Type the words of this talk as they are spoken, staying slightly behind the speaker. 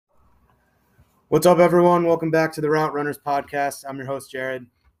What's up, everyone? Welcome back to the Route Runners podcast. I'm your host, Jared.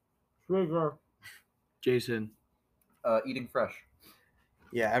 Trigger. Jason. Eating fresh.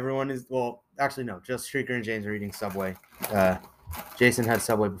 Yeah, everyone is, well, actually, no, just Streaker and James are eating Subway. Jason had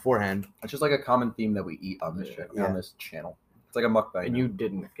Subway beforehand. It's just like a common theme that we eat on this on this channel. It's like a mukbang. And you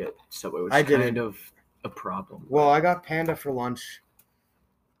didn't get Subway, which I is didn't. kind of a problem. Well, I got Panda for lunch,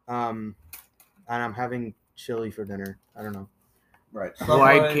 and I'm having chili for dinner. I don't know. Right. Well,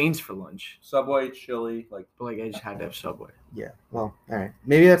 I had Cane's for lunch, Subway, chili, but I just had to have Subway. Yeah, well, all right.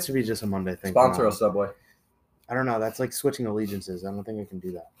 Maybe that should be just a Monday thing. Sponsor us, Subway. I don't know. That's like switching allegiances. I don't think I can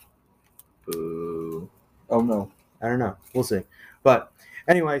do that. Boo. Oh, no. I don't know. We'll see. But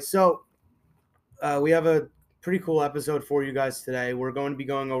anyway, so we have a pretty cool episode for you guys today. We're going to be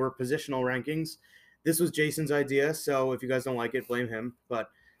going over positional rankings. This was Jason's idea, so if you guys don't like it, blame him. But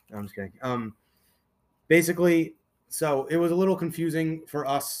no, I'm just kidding. Basically, so it was a little confusing for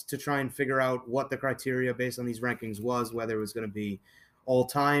us to try and figure out what the criteria based on these rankings was, whether it was going to be all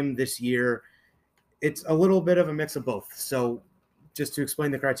time this year. It's a little bit of a mix of both. So just to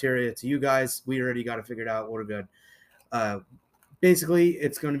explain the criteria to you guys, we already got it figured out. We're good. Basically,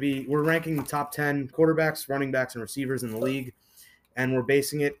 it's going to be, we're ranking the top 10 quarterbacks, running backs, and receivers in the league, and we're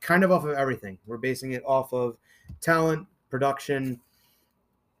basing it kind of off of everything. We're basing it off of talent, production,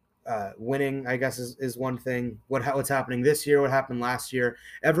 winning, I guess, is one thing. What's happening this year, what happened last year.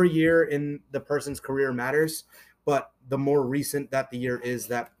 Every year in the person's career matters, but the more recent that the year is,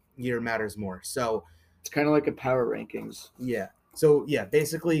 that year matters more. So it's kind of like a power rankings. Yeah. So, yeah,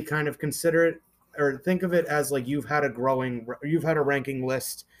 basically kind of consider it or think of it as like you've had a ranking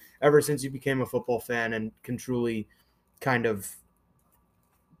list ever since you became a football fan and can truly kind of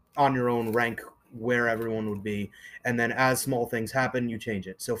on your own rank where everyone would be. And then as small things happen, you change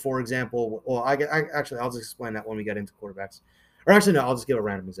it. So, for example, well, I'll just explain that when we get into quarterbacks. Or actually, no, I'll just give a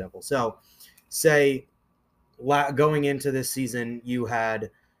random example. So, say going into this season, you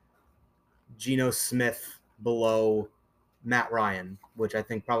had Geno Smith below Matt Ryan, which I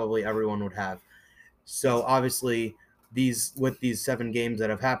think probably everyone would have. So obviously, these 7 games that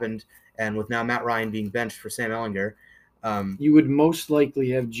have happened, and with now Matt Ryan being benched for Sam Ehlinger, you would most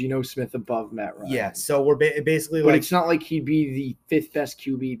likely have Geno Smith above Matt Ryan. Yeah, so we're basically but it's not like he'd be the 5th best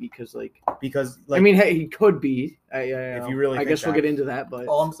QB because I mean, hey, he could be. If you really, I guess we'll get into that. But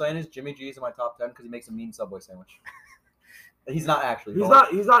all I'm saying is Jimmy G is in my top 10 because he makes a mean Subway sandwich. He's not actually.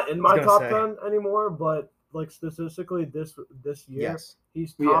 He's not in my top 10 anymore, but like statistically this year, yes,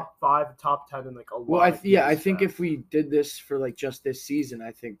 he's top 5, top 10 in like a lot. Well, I think if we did this for like just this season,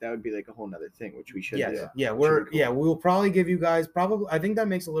 I think that would be like a whole nother thing, which we should do. Yeah, we'll probably give you guys I think that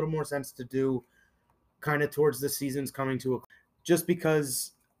makes a little more sense to do kind of towards the season's coming to a, just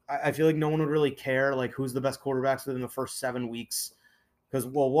because I feel like no one would really care like who's the best quarterbacks within the first 7 weeks, because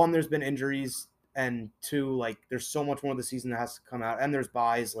well, one, there's been injuries, and 2, like there's so much more of the season that has to come out, and there's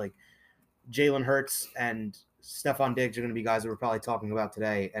buys. Like Jalen Hurts and Stephon Diggs are going to be guys that we're probably talking about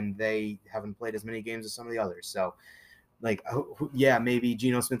today, and they haven't played as many games as some of the others. So, like, yeah, maybe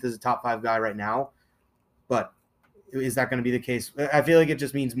Geno Smith is a top 5 guy right now, but is that going to be the case? I feel like it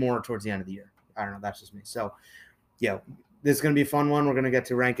just means more towards the end of the year. I don't know. That's just me. So, yeah, this is going to be a fun one. We're going to get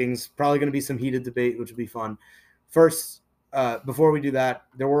to rankings. Probably going to be some heated debate, which will be fun. First, before we do that,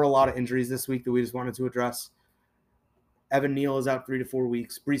 there were a lot of injuries this week that we just wanted to address. Evan Neal is out 3 to 4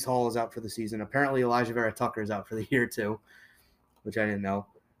 weeks. Breece Hall is out for the season. Apparently, Elijah Vera Tucker is out for the year too, which I didn't know.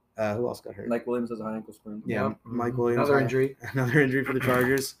 Who else got hurt? Mike Williams has a high ankle sprain. Yeah, Mike Williams. Another injury for the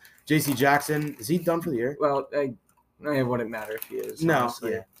Chargers. J.C. Jackson, is he done for the year? Well, it wouldn't matter if he is. No,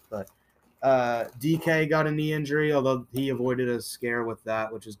 honestly. yeah, but DK got a knee injury, although he avoided a scare with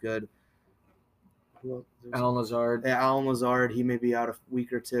that, which is good. Alan Lazard. Yeah, Alan Lazard, he may be out a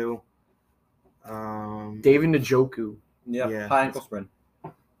week or 2. David Njoku. Yeah, high ankle sprain.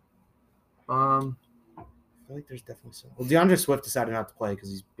 I feel like there's definitely some. Well, DeAndre Swift decided not to play because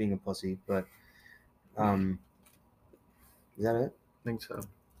he's being a pussy, but is that it? I think so.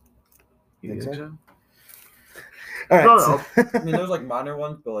 You think so? All right. All right. I mean, there's like minor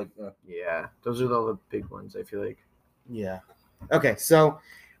ones, but like yeah, those are all the big ones. I feel like. Yeah. Okay. So, all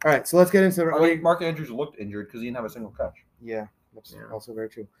right. So let's get into. I mean, Mark Andrews looked injured because he didn't have a single catch. Yeah, that's also very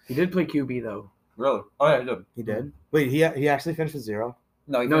true. He did play QB though. Really? Oh yeah, he did. He did. Wait, he actually finished with 0.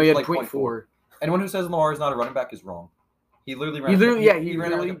 No, he had like 0.4. Anyone who says Lamar is not a running back is wrong. He literally ran. He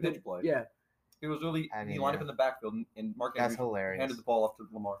ran like a pitch play. Yeah. He was really. He lined up in the backfield, and Mark Andrews handed the ball off to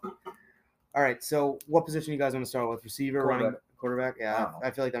Lamar. All right. So, what position you guys want to start with? Receiver, running, quarterback? Yeah,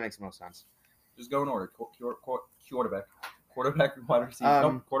 I feel like that makes the most sense. Just go in order. Quarterback, wide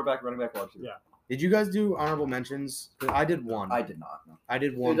receiver. Quarterback, running back, wide receiver. Did you guys do honorable mentions? 'Cause I did one. I did not. No. I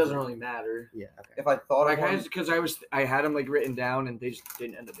did one. It doesn't really matter. Yeah. Okay. If I thought Like, of one, because I had them like written down and they just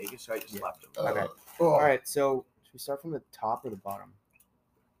didn't end up making, so I just left them. Okay. Oh. All right. So should we start from the top or the bottom?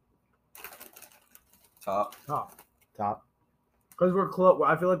 Top. Top. Because we're close.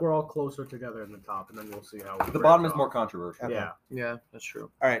 I feel like we're all closer together in the top, and then we'll see how. The bottom is more controversial. Okay. Yeah. Yeah, that's true.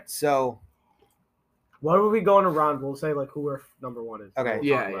 All right. So What are we going around? We'll say like who our number one is. Okay. We'll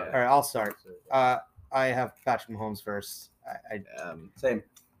Yeah, talk about yeah. all right. I'll start. I have Patrick Mahomes first. Same.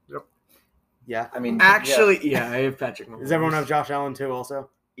 Yeah. I mean, Actually, yeah, I have Patrick Mahomes. Does everyone have Josh Allen too? Also.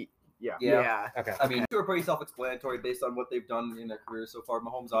 Yeah. Yeah. Okay. I mean, they're pretty self-explanatory based on what they've done in their career so far.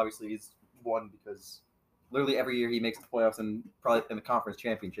 Mahomes obviously is one because literally every year he makes the playoffs and probably in the conference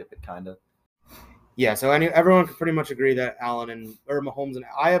championship. It kind of. Yeah. So everyone can pretty much agree that Mahomes and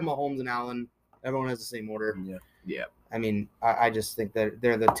I have Mahomes and Allen. Everyone has the same order. Yeah. I mean, I just think that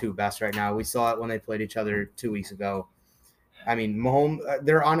they're the two best right now. We saw it when they played each other 2 weeks ago. I mean, Mahomes,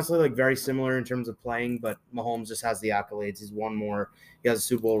 they're honestly like very similar in terms of playing, but Mahomes just has the accolades. He's won more. He has a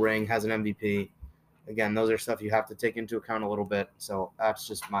Super Bowl ring, has an MVP. Again, those are stuff you have to take into account a little bit. So that's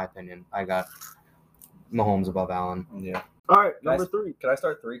just my opinion. I got Mahomes above Allen. Yeah. All right, Can I number s- 3. Can I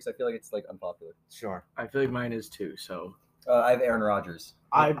start 3? Because I feel like it's like unpopular. Sure. I feel like mine is too. So I have Aaron Rodgers.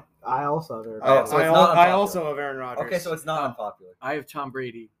 I also there. Oh, so it's not I unpopular. also have Aaron Rodgers. Okay, so it's not unpopular. I have Tom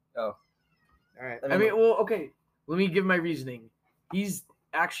Brady. All right. I mean, well, okay. Let me give my reasoning. He's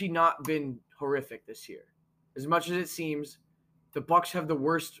actually not been horrific this year. As much as it seems, the Bucks have the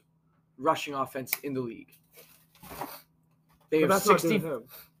worst rushing offense in the league. They But have that's not 60. doing him.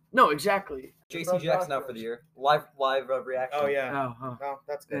 No, exactly. J.C. Jackson out for the year. Live reaction. Oh yeah. Oh, No,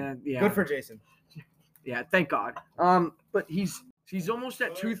 that's good. yeah. Good for Jason. Yeah, thank God. But he's almost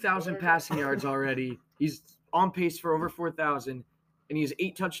at 2,000 passing yards already. He's on pace for over 4,000, and he has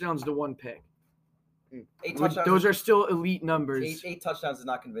 8 touchdowns to 1 pick. 8 touchdowns. Those are still elite numbers. Eight touchdowns is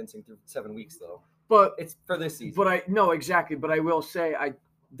not convincing through 7 weeks though. But It's for this season. But I will say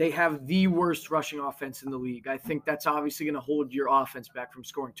they have the worst rushing offense in the league. I think that's obviously going to hold your offense back from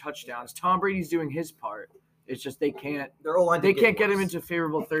scoring touchdowns. Tom Brady's doing his part. It's just they can't Their O-line they did can't get him worse. into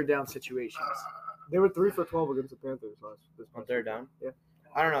favorable third down situations. They were 3 for 12 against the Panthers this On third down? Yeah.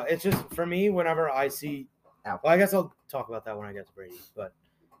 I don't know. It's just for me, whenever I see Ow. well, I guess I'll talk about that when I get to Brady. But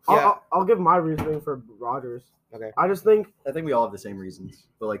yeah. I'll give my reasoning for Rodgers. Okay. I just think I think we all have the same reasons,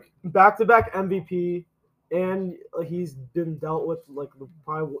 but like back-to-back MVP, and he's been dealt with like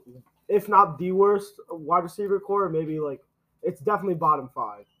probably, if not the worst wide receiver core, maybe like it's definitely bottom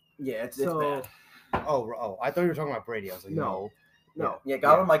 5. yeah, it's So bad. Oh, I thought you were talking about Brady. I was like, No. no, Yeah,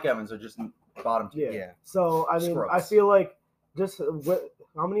 Godwin and Mike Evans are just bottom 2. yeah. Yeah. So I mean, I Scrubs. feel like just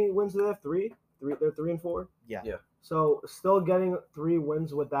how many wins do they have? 3. They're 3 and 4. Yeah. Yeah. So still getting 3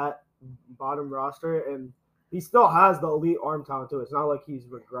 wins with that bottom roster, and he still has the elite arm talent too. It's not like he's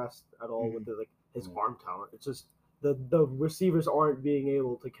regressed at all with his arm talent. It's just the receivers aren't being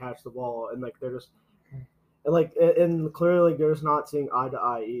able to catch the ball, and like they're just and clearly they're just not seeing eye to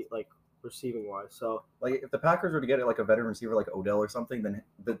eye like receiving wise. So Like if the Packers were to get like a veteran receiver like Odell or something, then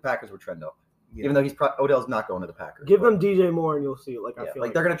the Packers would trend up. Yeah. Even though Odell's not going to the Packers. give but, them DJ Moore, and you'll see. Like I yeah, feel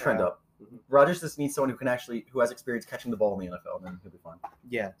like they're gonna trend yeah. up. Rodgers just needs someone who has experience catching the ball in the NFL, and then he'll be fine.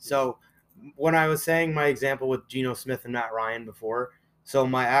 Yeah. So when I was saying my example with Geno Smith and Matt Ryan before, so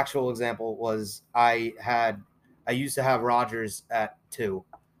my actual example was I used to have Rodgers at 2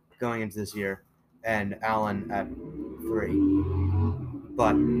 going into this year and Allen at 3.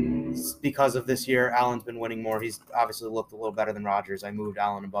 But because of this year, Allen's been winning more. He's obviously looked a little better than Rodgers. I moved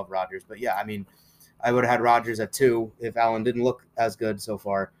Allen above Rodgers. But yeah, I mean, I would have had Rodgers at 2 if Allen didn't look as good so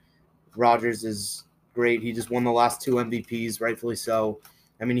far. Rodgers is great. He just won the last 2 MVPs, rightfully so.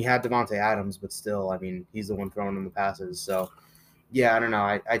 I mean, he had Devontae Adams, but still, I mean, he's the one throwing him the passes. So, yeah, I don't know.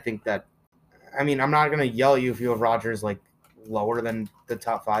 I think that – I mean, I'm not going to yell at you if you have Rodgers, like, lower than the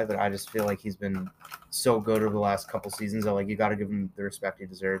top 5, but I just feel like he's been so good over the last couple seasons that, like, you got to give him the respect he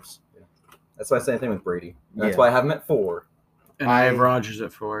deserves. That's why I say the same with Brady. And that's Yeah. why I have him at 4. And I have Rodgers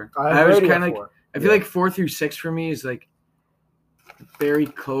at 4. I was Brady kind at of 4. I feel like 4 through 6 for me is like very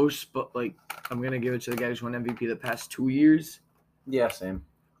close, but like I'm gonna give it to the guy who's won MVP the past 2 years. Yeah, same.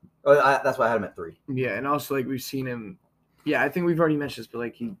 That's why I had him at 3. Yeah, and also like we've seen him. Yeah, I think we've already mentioned this, but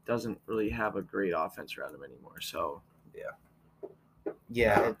like he doesn't really have a great offense around him anymore. So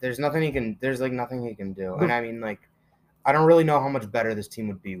Yeah, there's nothing he can do. And, I mean, like, I don't really know how much better this team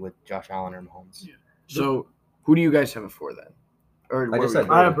would be with Josh Allen or Mahomes. Yeah. So who do you guys have it for then? Or I just said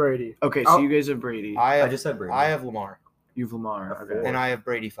I have Brady. Okay, so you guys have Brady. I just said Brady. I have Lamar, You've Lamar. At Okay. 4. and I have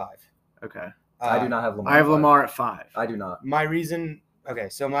Brady 5. Okay. I do not have Lamar. I have at 5. Lamar at 5. I do not. My reason Okay,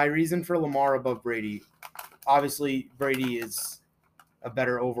 so my reason for Lamar above Brady, obviously Brady is a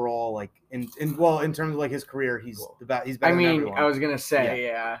better overall, like in terms of like his career, he's he's better than everyone. I was gonna say,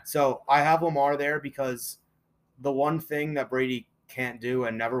 yeah. So I have Lamar there because the one thing that Brady can't do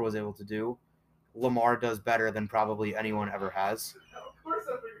and never was able to do, Lamar does better than probably anyone ever has,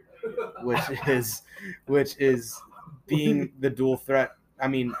 which is being the dual threat. I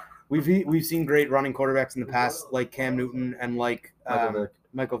mean, we've seen great running quarterbacks in the past, like Cam Newton and like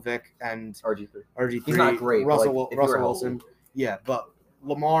Michael Vick and RG3. He's not great. Russell Wilson. Yeah, but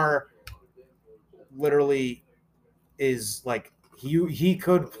Lamar literally is like he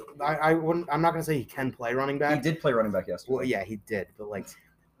could. I wouldn't. I'm not gonna say he can play running back. He did play running back yesterday. Well, yeah, he did, but like,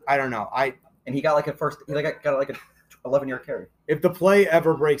 I don't know. And he got like a first. He got like a 11-yard carry. If the play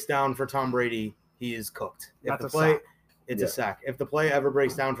ever breaks down for Tom Brady, he is cooked. If That's the a play, sack. it's a sack. If the play ever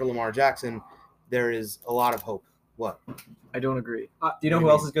breaks down for Lamar Jackson, there is a lot of hope. What? I don't agree. Do you know who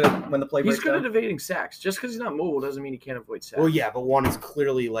else is good when the play breaks He's good down? at evading sacks. Just because he's not mobile doesn't mean he can't avoid sacks. Well, yeah, but one is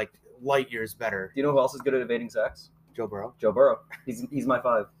clearly like light years better. Do you know who else is good at evading sacks? Joe Burrow. Joe Burrow. He's my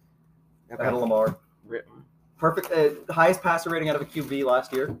 5. Okay. Ahead of Lamar. Perfect. Highest passer rating out of a QB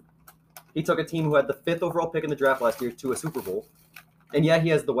last year. He took a team who had the 5th overall pick in the draft last year to a Super Bowl. And yeah, he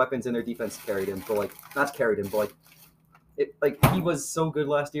has the weapons in their defense carried him, but like not carried him, but he was so good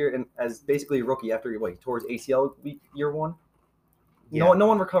last year, and as basically a rookie after he tore his ACL year 1. Yeah. No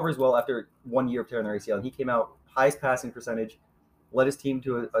one recovers well after 1 year of tearing their ACL. And he came out highest passing percentage, led his team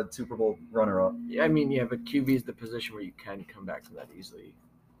to a Super Bowl runner-up. Yeah, I mean, yeah, but QB is the position where you can come back from that easily.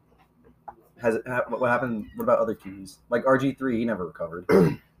 What happened? What about other QBs? Like RG3, he never recovered.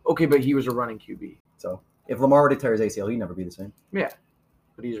 Okay, but he was a running QB. So if Lamar were to tear his ACL, he'd never be the same. Yeah,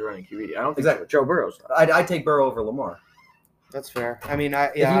 but he's a running QB. I don't think Exactly. Joe Burrow's not. I'd take Burrow over Lamar. That's fair. I mean,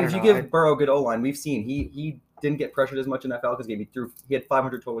 if you give Burrow a good O-line, we've seen he didn't get pressured as much in that Falcons game. He had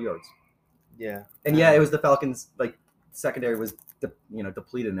 500 total yards. Yeah. And yeah, it was the Falcons secondary was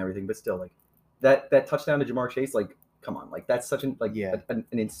depleted and everything, but still that touchdown to Jamar Chase, come on, that's such an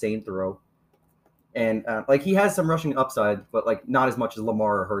insane throw. And he has some rushing upside, but not as much as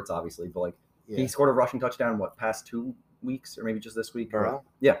Lamar or Hurts, obviously. But he scored a rushing touchdown past 2 weeks or maybe just this week. Burrow?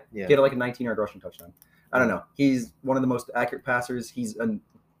 Yeah. He had a 19-yard rushing touchdown. I don't know. He's one of the most accurate passers. He's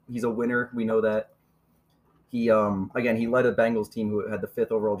a winner. We know that. He he led a Bengals team who had the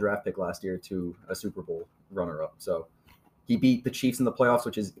 5th overall draft pick last year to a Super Bowl runner-up. So he beat the Chiefs in the playoffs,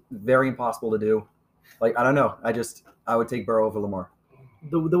 which is very impossible to do. I don't know. I would take Burrow over Lamar.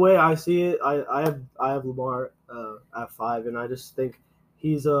 The way I see it, I have Lamar at 5, and I just think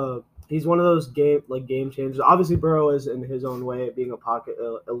he's one of those game changers. Obviously, Burrow is in his own way being a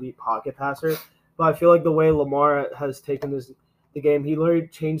elite pocket passer, but I feel like the way Lamar has taken the game, he literally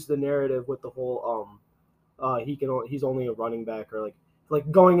changed the narrative with the whole he's only a running back, or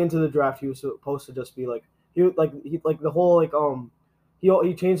going into the draft he was supposed to just be he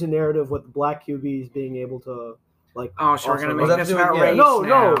changed the narrative with black QBs being able to so we're gonna make this about yeah. race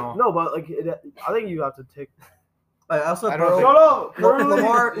no, but I think you have to take. I also have Shut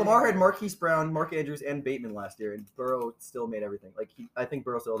Burrow. Lamar had Marquise Brown, Mark Andrews, and Bateman last year, and Burrow still made everything. I think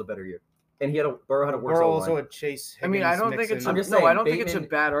Burrow still had a better year, and Burrow had a worse. Burrow also had Chase. I mean, I don't think it's. I'm just saying. I don't think it's a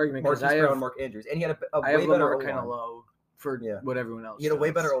bad argument because Marquise I have Brown, Mark Andrews, and he had a I way have better Lamar O-line. kind of low for what everyone else. He had a way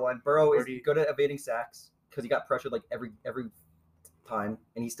does. better O-line. Burrow is good at evading sacks because he got pressured every time,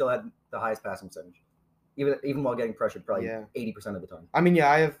 and he still had the highest passing percentage, even while getting pressured, probably 80% of the time. I mean,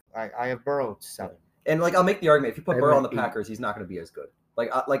 I have Burrow 7. And I'll make the argument if you put Burrow on the Packers, he's not going to be as good.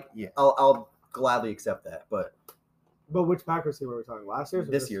 I'll gladly accept that, but which Packers team were we talking? Last year's?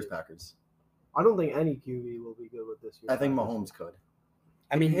 Or this year's Packers. I don't think any QB will be good with this year. I think Mahomes could.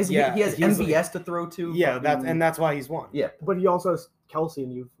 I mean, he has MVS to throw to. Yeah, that's why he's won. Yeah, but he also has Kelsey,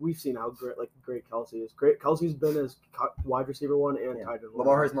 and we've seen how great Kelsey is. Kelsey's been as wide receiver 1 and tight end 1.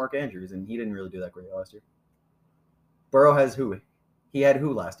 Lamar has Mark Andrews, and he didn't really do that great last year. Burrow has who? He had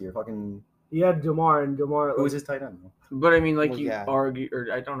who last year? He had Jamar, and Jamar. Who was his tight end? But I mean, argue, or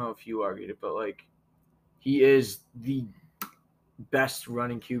I don't know if you argued it, but he is the best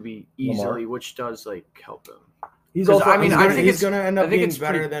running QB easily, Lamar? which does help him. He's also. I mean, I think he's going to end up being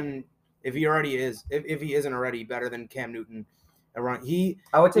better pretty... than if he already is. If he isn't already better than Cam Newton. I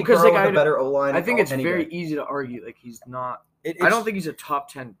would take Burrow with a better O-line. I think it's very easy to argue he's not. I don't think he's a top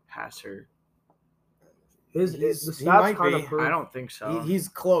 10 passer. The stats kind of prove. I don't think so. He's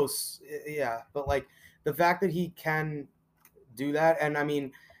close, yeah. But the fact that he can do that, and I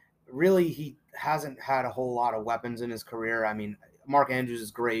mean, really, he hasn't had a whole lot of weapons in his career. I mean, Mark Andrews is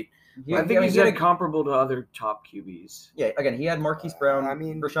great. I think he's comparable to other top QBs. Yeah, again, he had Marquise Brown,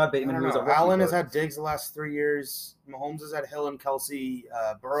 Rashad Bateman, who was a rookie. Allen has had Diggs the last 3 years. Mahomes has had Hill and Kelsey.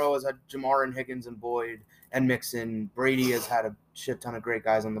 Burrow has had Jamar and Higgins and Boyd and Mixon. Brady has had a shit ton of great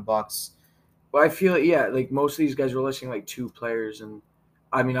guys on the Bucs. Well, I feel like most of these guys were listing like 2 players, and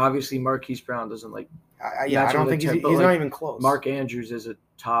I mean, obviously Marquise Brown doesn't like. I don't think he's not even close. Mark Andrews is a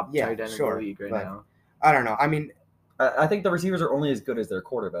top tight end in the league right now. I don't know. I mean, I think the receivers are only as good as their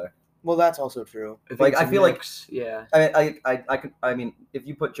quarterback. Well, that's also true. I feel like yeah. I mean, if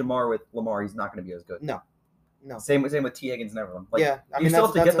you put Jamar with Lamar, he's not going to be as good. No. Same with T. Higgins and everyone. You still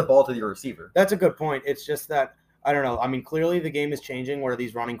have to get the ball to your receiver. That's a good point. It's just that I don't know. I mean, clearly the game is changing where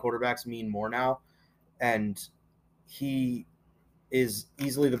these running quarterbacks mean more now, and he is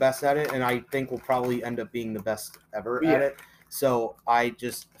easily the best at it, and I think will probably end up being the best ever at it. So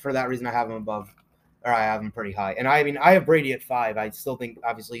for that reason, I have him above. Or I have him pretty high. And I mean, I have Brady at 5. I still think,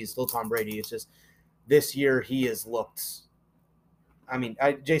 obviously, he's still Tom Brady. It's just this year he has looked – I mean,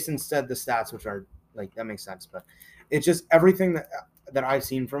 Jason said the stats, which are like – that makes sense. But it's just everything that I've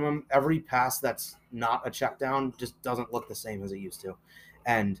seen from him, every pass that's not a check down just doesn't look the same as it used to.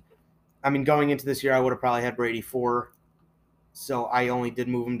 And, I mean, going into this year, I would have probably had Brady 4. So I only did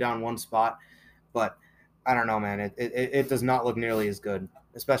move him down 1 spot. But I don't know, man. It does not look nearly as good,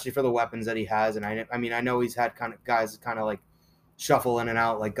 especially for the weapons that he has. And I mean, I know he's had kind of guys kind of like shuffle in and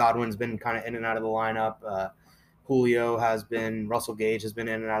out. Like Godwin's been kind of in and out of the lineup. Julio has been. Russell Gage has been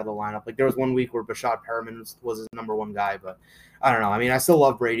in and out of the lineup. Like there was one week where Bashad Perriman was his number 1 guy. But I don't know. I mean, I still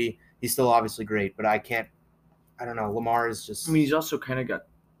love Brady. He's still obviously great. But I don't know. Lamar is just. I mean, he's also kind of got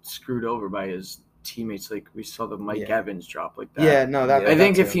screwed over by his teammates. Like we saw the Mike Evans drop like that. Yeah, no, that. I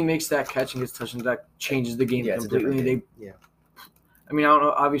think if he makes that catch and gets touchdowns, that changes the game completely. I mean, I don't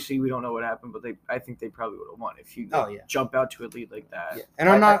know. Obviously, we don't know what happened, but I think they probably would have won if you jump out to a lead like that. Yeah. And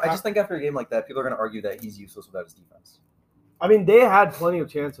I just think after a game like that, people are going to argue that he's useless without his defense. I mean, they had plenty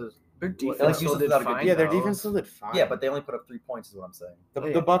of chances. Their defense still did fine. Yeah, their defense still did fine. Yeah, but they only put up 3 points, is what I'm saying.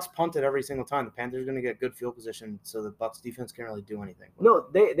 The Bucs punted every single time. The Panthers are going to get good field position, so the Bucs defense can't really do anything. No,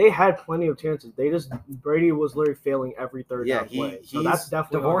 they had plenty of chances. Brady was literally failing every third down play. So that's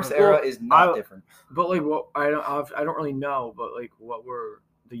definitely divorce era is not different. But like, what I don't really know. But like, what were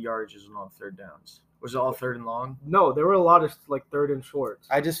the yardages on all third downs? Was it all 3rd and long? No, there were a lot of like 3rd and shorts.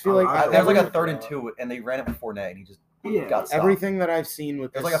 I just feel like there was like a 3rd and 2, and they ran it before net, and he just got stopped. Everything that I've seen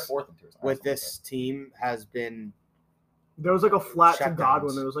with this, like a 4th and 2 with this team has been. There was like a flat to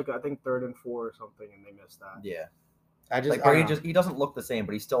Godwin. There was like I think 3rd and 4 or something, and they missed that. Yeah, Brady he doesn't look the same,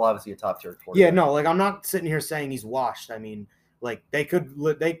 but he's still obviously a top tier quarterback. Yeah, no, like I'm not sitting here saying he's washed. I mean, like they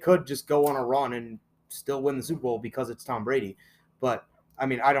could just go on a run and still win the Super Bowl because it's Tom Brady, but. I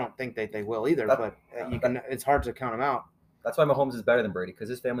mean, I don't think they will either, but it's hard to count them out. That's why Mahomes is better than Brady, because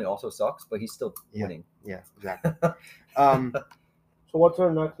his family also sucks, but he's still winning. Yeah, exactly. So what's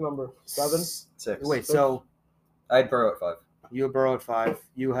our next number? 7? 6. Wait, so I had Burrow at 5. You had Burrow at 5.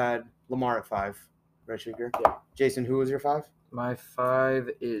 You had Lamar at 5. Right, Shaker? Yeah. Jason, who was your 5? My 5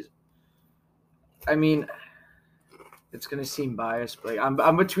 is, I mean, it's gonna seem biased, but like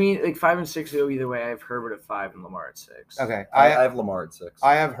I'm between like 5 and 6. Go either way. I have Herbert at 5 and Lamar at 6. Okay, I have Lamar at 6.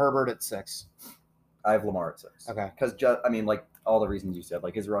 I have Herbert at 6. I have Lamar at 6. Okay, because I mean, like all the reasons you said,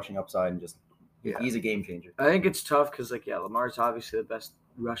 like his rushing upside and just he's a game changer. I think it's tough because like Lamar's obviously the best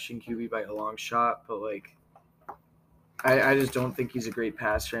rushing QB by a long shot, but like I just don't think he's a great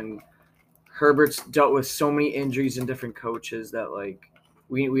passer, and Herbert's dealt with so many injuries and different coaches that like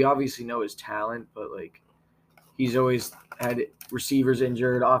we obviously know his talent, but like. He's always had receivers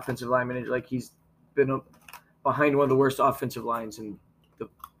injured, offensive linemen injured. Like he's been behind one of the worst offensive lines in the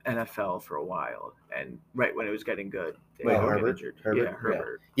NFL for a while. And right when it was getting good, they got injured.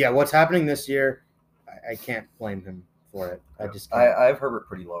 Herbert. Yeah, what's happening this year, I can't blame him for it. I have Herbert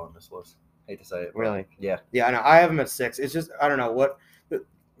pretty low on this list. Hate to say it. Really? Yeah. Yeah, I know. I have him at 6. It's just I don't know what.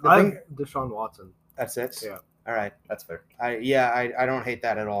 I have Deshaun Watson at 6. Yeah. All right, that's fair. I don't hate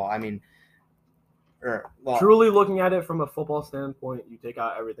that at all. I mean. Truly looking at it from a football standpoint, you take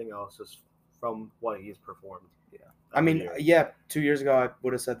out everything else just from what he's performed. Yeah. I mean, 2 years ago I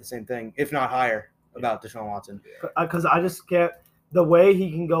would have said the same thing, if not higher, about Deshaun Watson. Because I just can't – the way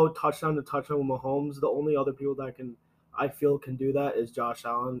he can go touchdown to touchdown with Mahomes, the only other people that I feel can do that is Josh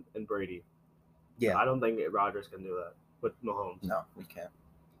Allen and Brady. Yeah. I don't think Rodgers can do that with Mahomes. No, we can't.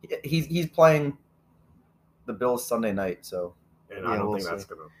 He's playing the Bills Sunday night, so – and I don't think that's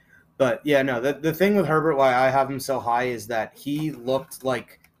going to – But, yeah, no, the thing with Herbert, why I have him so high, is that he looked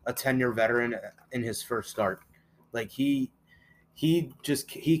like a 10-year veteran in his first start. Like, he he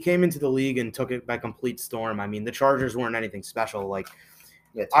came into the league and took it by complete storm. I mean, the Chargers weren't anything special. Like,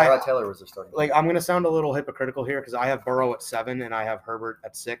 Yeah, Tyrod Taylor was their starting. like I'm gonna sound a little hypocritical here because I have Burrow at 7 and I have Herbert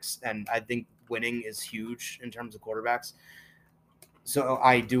at 6, and I think winning is huge in terms of quarterbacks. So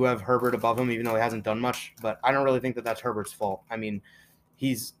I do have Herbert above him, even though he hasn't done much. But I don't really think that that's Herbert's fault. I mean,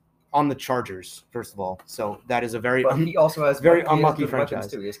 he's on the Chargers, first of all, so that is a very But he also has very he has unlucky good weapons,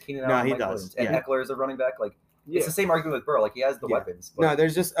 franchise. too. He has Keenan No, Allen, he Mike does. Williams, and Yeah. Eckler is a running back. Like Yeah. it's the same argument with Burrow. Like he has the Yeah. weapons. But No,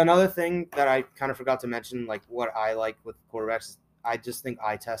 there's just another thing that I kind of forgot to mention. Like what I like with quarterbacks, I just think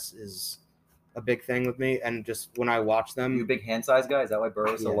eye test is a big thing with me, and just when I watch them, you a big hand size guy? Is that why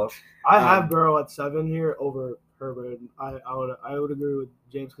Burrow is so Yeah. low? I have Burrow at 7 here over Herbert. And I would agree with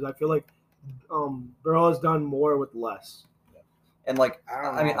James because I feel like Burrow has done more with less. And like I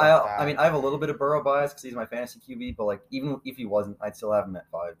don't I mean know about I that. mean I have a little bit of Burrow bias because he's my fantasy QB. But like even if he wasn't, I'd still have him at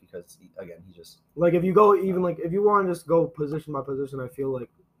 5 because he just Like if you go even like if you want to just go position by position, I feel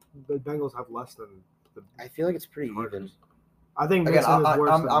like the Bengals have less than the I feel like it's pretty even. Chargers. I think Again, Mixon is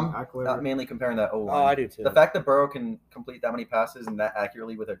worse than I'm Eckler. mainly comparing that O Oh, line. I do too. The fact that Burrow can complete that many passes and that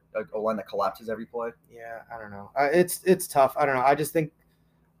accurately with a O line that collapses every play. Yeah, I don't know. It's tough. I don't know. I just think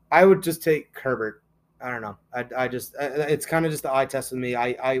I would just take Herbert. I don't know. I just it's kind of just the eye test with me.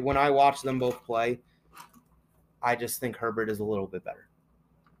 I when I watch them both play, I just think Herbert is a little bit better.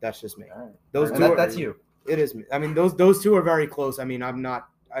 That's just me. All right. Those And two. that's you. It is me. I mean, those two are very close. I mean, I'm not.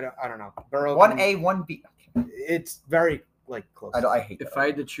 I don't know. Burrow. 1A, 1B. It's very like close. I hate that. If I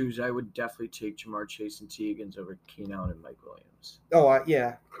had to choose, I would definitely take Jamar Chase and T. Higgins over Keenan Allen and Mike Williams. Oh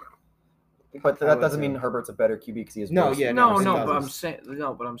yeah. But I that would doesn't say- mean Herbert's a better QB because he has No, worse. yeah, No, it no, but doesn't.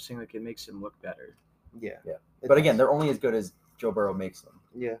 I'm saying like it makes him look better. Yeah. Yeah. It But again, does. they're only as good as Joe Burrow makes them.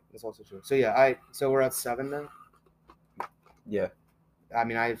 Yeah, that's also true. So yeah, so we're at 7 now. Yeah. I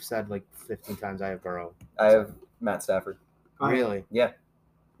mean, I've said like 15 times I have Burrow. I have Matt Stafford. Really? Yeah.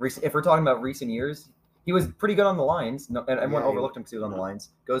 If we're talking about recent years, he was pretty good on the Lions. No, and everyone Yeah, he- overlooked him because he was on the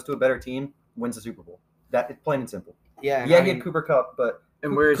Lions. Goes to a better team, wins the Super Bowl. That it's plain and simple. Yeah. and Yeah, I he had mean, Cooper Kupp, but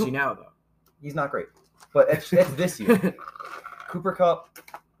And where is he Coop- now, though? he's not great. But it's this year. Cooper Kupp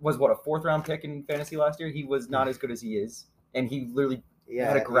was a 4th-round pick in fantasy last year. He was not as good as he is, and he literally. yeah,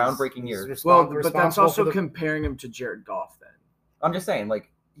 had a he's- groundbreaking he's year. Well, but that's responsible also for the- comparing him to Jared Goff. Then I'm just saying,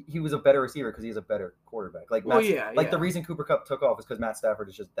 like he was a better receiver because he's a better quarterback. Like Well, Matt, yeah, like yeah. the reason Cooper Kupp took off is because Matt Stafford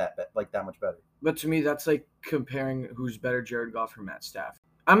is just that much better. But to me, that's like comparing who's better, Jared Goff or Matt Stafford.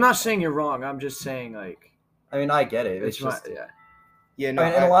 I'm not saying you're wrong. I'm just saying like I mean, I get it. It's it's just. yeah. Yeah, no, I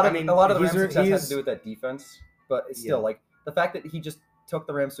mean, and a lot of the he's- Rams' success had he's- to do with that defense, but it's still Yeah. like the fact that he just took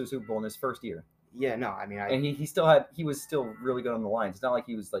the Rams to a Super Bowl in his first year, Yeah, no, I mean, and he was still really good on the lines. It's not like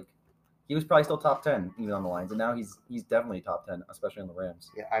he was probably still top 10 even on the lines, and now he's definitely top 10, especially on the Rams.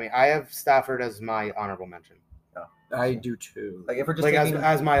 yeah, I mean, I have Stafford as my honorable mention. I do too. Like if we're just Like taking,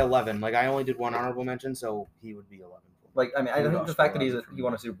 as my 11. Like I only did one honorable mention, so he would be 11. like I mean, I Who think else the fact that for he 11?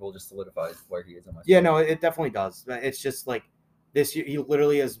 won a Super Bowl just solidifies where he is on my. Yeah, no, it definitely does. It's just like this year he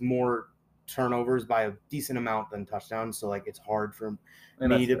literally has more turnovers by a decent amount than touchdowns, so like it's hard for I mean,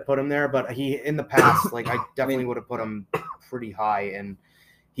 me that's to fair. put him there. But he in the past, like I definitely would have put him pretty high, and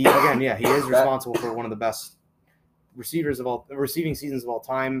he is responsible for one of the best receiving seasons of all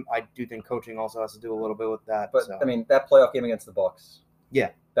time. I do think coaching also has to do a little bit with that. But so. I mean, that playoff game against the Bucks. Yeah.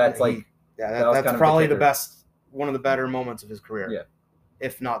 that's He- like yeah, that was that's kind of the probably the kicker. best, one of the better moments of his career. Yeah.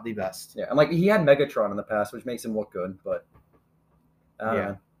 If not the best. yeah, and like he had Megatron in the past, which makes him look good, but I don't Yeah.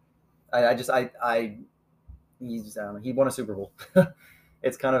 know. He's I don't know, he won a Super Bowl.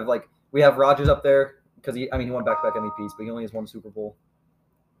 It's kind of like we have Rodgers up there because he won back-to-back MVPs, but he only has one Super Bowl.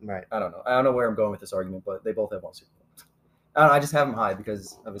 Right. I don't know where I'm going with this argument, but they both have one Super Bowl. I don't know, I just have him high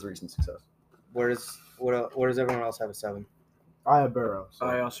because of his recent success. Where does everyone else have a 7? I have Burrow. So.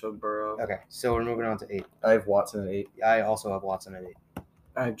 I also have Burrow. Okay, so we're moving on to 8. I have Watson at 8. I also have Watson at 8.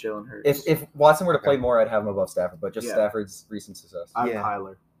 I have Jalen Hurts. If Watson were to play Okay. more, I'd have him above Stafford, but just Yeah. Stafford's recent success. I have Yeah.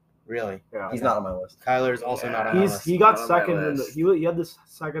 Kyler. Really? Yeah. He's not on my list. Kyler's also not on my list. He got Not on my second in the list. he had the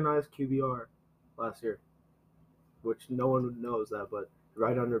second highest QBR last year, which no one knows that, but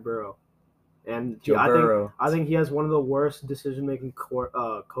right under Burrow. And Joe I Burrow. think he has one of the worst decision making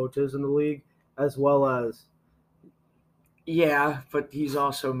coaches in the league, as well as Yeah, but he's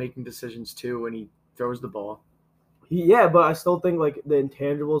also making decisions too when he throws the ball. but I still think like the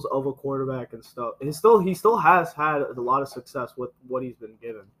intangibles of a quarterback and stuff. He still has had a lot of success with what he's been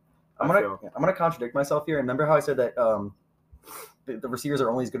given. I'm gonna contradict myself here. Remember how I said that the receivers are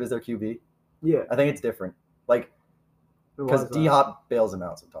only as good as their QB? Yeah, I think it's different. Like why because is that? D Hop bails him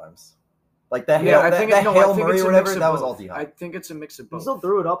out sometimes. Like that Yeah, Hail, I think that no, Hail I think Murray it's or a whatever, mix of that was both. all D Hop. I think it's a mix of He both. still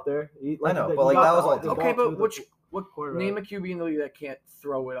threw it up there. I know, but, like, that was all the D-Hop. Okay, ball but to which What quarterback? Name a QB in the league that can't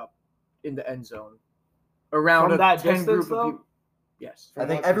throw it up in the end zone around From a that 10 distance, group though? of people. Yes. I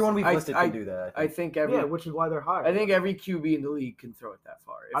think what everyone we've I- listed I- can do that. I think every Yeah, which is why they're higher. I think every QB in the league can throw it that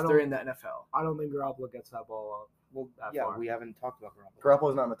far I if they're don't- in the NFL. I don't think Garoppolo gets that ball out. Well, that yeah, far. we haven't talked about Garoppolo.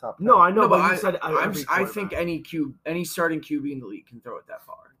 Garoppolo's not in the top 10. No, I know, No, but but you said every I think quarterback. any starting QB in the league can throw it that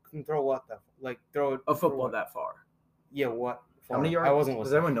far. Can throw what? Throw it A for football what? that far. Yeah, what? How many yards? I wasn't Does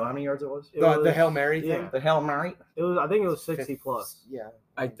listening. everyone know how many yards it was? It The was- Hail Mary yeah. thing. The Hail Mary. It was. I think it was 60 plus. Yeah.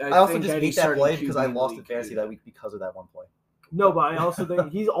 I I also think just any hate that starting play because QB I in the lost league in can fantasy do that week because of that one play. No, but I also think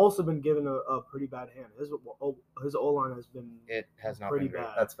he's also been given a pretty bad hand. His O-line has been It has not pretty been great.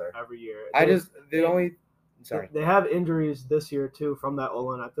 bad. That's fair. Every year. Sorry. They have injuries this year too from that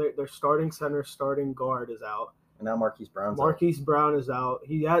O-line. I think their starting center, starting guard is out. And now Marquise Brown's out. Marquise Brown is out.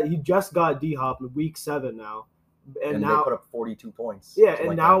 He just got D-Hop in week 7 now, And now they put up 42 points. yeah, something and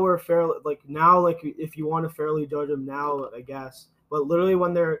like now that. we're fairly like if you want to fairly judge them now, I guess. But literally,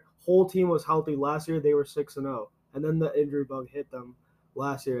 when their whole team was healthy last year, they were 6-0, and then the injury bug hit them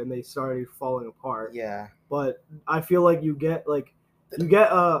last year, and they started falling apart. Yeah. But I feel like you get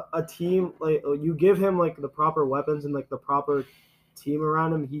a team like you give him like the proper weapons and like the proper team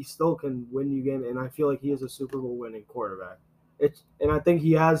around him, he still can win you game. And I feel like he is a Super Bowl winning quarterback. And I think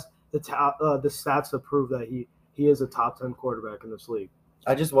he has the stats to prove that he is a top 10 quarterback in this league.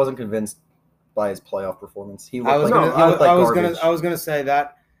 I just wasn't convinced by his playoff performance. He looked I was like, gonna. he looked like I was garbage. gonna. I was gonna say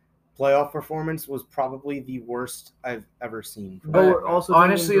that playoff performance was probably the worst I've ever seen. from But a we're quarterback. also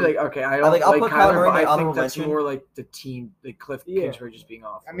Honestly, taking- like okay, I don't I'll like put Kyler, Kyler Murray but in I the honorable think that's mention. more like the team, like Cliff Yeah. Kingsbury just being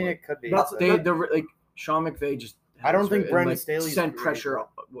off. I mean, it could be. That's- Like Sean McVay just. I don't has think and, Brandon like, Staley's sent great, pressure.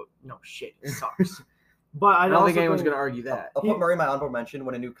 but- No shit, it sucks. but I don't also think anyone's gonna argue that. I'll put Murray in my honorable mention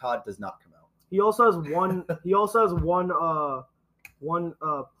when a new COD does not come out. He also has one. He also has one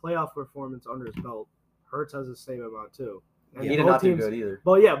playoff performance under his belt. Hurts has the same amount too. And He did both not do teams- good either.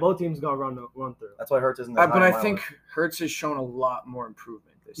 But yeah, both teams got run through. That's why Hurts isn't. But I think Hurts has shown a lot more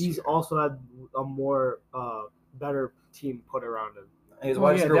improvement this He's year. also had a more better team put around him. his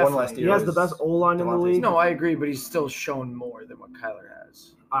Well, wide yeah, receiver one definitely. last He year. has the was best O-line in the Devontae league. Smith. No, I agree, but he's still shown more than what Kyler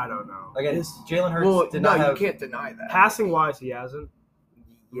has. I don't know. Again, His Jalen Hurts Well, did no, not you have. can't deny that. passing wise, he hasn't.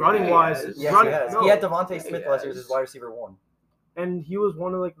 Yeah, Running wise, has. Yes, running, he has. no. He had Devontae Yeah, Smith he last year as has. his wide receiver one. And he was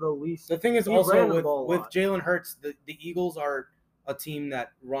one of like the least. The thing is He ran also the ball a with lot. Jalen Hurts, the Eagles are a team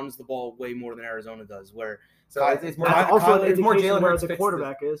that runs the ball way more than Arizona does. Where So it's more. That's also Kyler- an it's more indication Jalen where Hurts the fits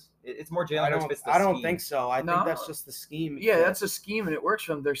quarterback is. It's more Jalen I Hurts don't. fits the I don't scheme. think so. I No. think that's just the scheme. Yeah, that's a scheme and it works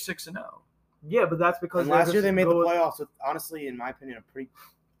for them. They're 6-0. Yeah, but that's because And they're last year just they made the going- playoffs with, honestly, in my opinion, a pretty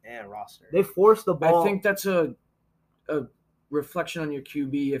roster. They forced the ball. I think that's a reflection on your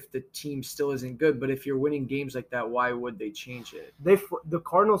QB if the team still isn't good. But if you're winning games like that, why would they change it? The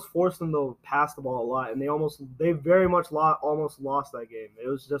Cardinals forced them to pass the ball a lot, and they very much almost lost that game. It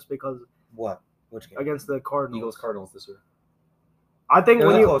was just because What? Which game? against the Cardinals. Eagles Cardinals this year. I think It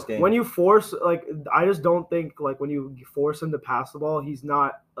was a close game. when you force I just don't think like when you force him to pass the ball, he's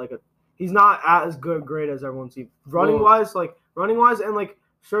not as great as everyone sees. Running wise, and like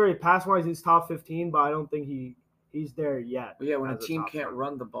sure, passing wise he's top 15, but I don't think he's there yet. But yeah, when a as team top can't 10.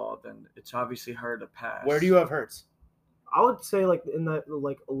 run the ball, then it's obviously hard to pass. Where do you have Hurts? I would say like in that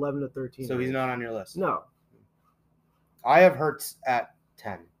like 11 to 13. So he's range. not on your list. No. I have Hurts at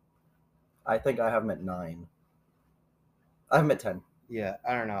 10. I think I have him at 9. I have him at 10. Yeah,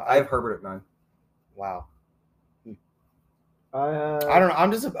 I don't know. I have Herbert at 9. Wow. I I don't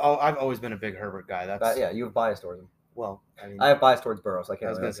know. I've always been a big Herbert guy. That's Yeah, you have bias towards him. well. I mean, I have bias towards Burrow, so I I can't.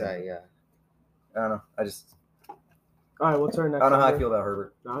 was really gonna have him. say yeah. I don't know. All right, what's our next? I don't know how I number? feel about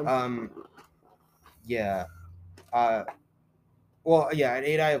Herbert. 9? Yeah. Well, yeah. At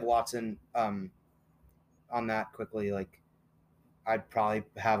 8, I have Watson. On that quickly, like, I'd probably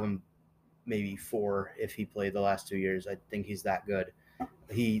have him maybe 4 if he played the last 2 years. I think he's that good.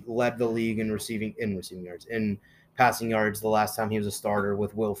 He led the league in receiving yards, in passing yards the last time he was a starter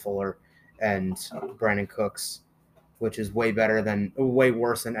with Will Fuller and Brandon Cooks, which is way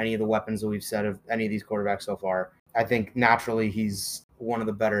worse than any of the weapons that we've said of any of these quarterbacks so far. I think naturally he's one of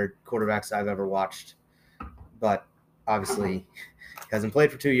the better quarterbacks I've ever watched, but obviously he hasn't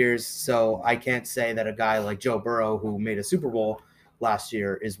played for 2 years, so I can't say that a guy like Joe Burrow, who made a Super Bowl last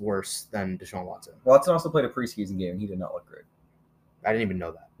year, is worse than Deshaun Watson. Watson also played a preseason game, and he did not look great. I didn't even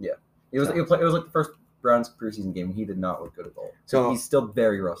know that. It was like the first Browns preseason game, and he did not look good at all. So He's still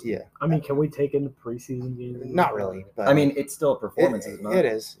very rusty. yeah, I mean, can we take into preseason games? not really. But I mean, it's still a performance, is it not? it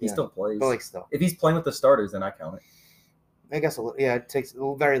is. He yeah. still plays. But like still, If he's playing with the starters, then I count it. I guess it takes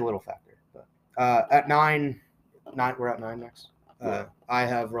a very little factor. But at 9, we're at 9 next. I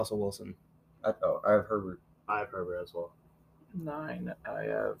have Russell Wilson. I have Herbert. I have Herbert as well. 9. I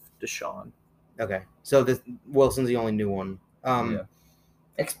have Deshaun. Okay, so this Wilson's the only new one. Yeah.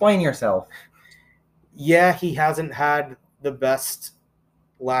 Explain yourself. Yeah, he hasn't had the best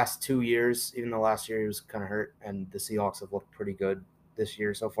last 2 years. Even though last year he was kind of hurt, and the Seahawks have looked pretty good this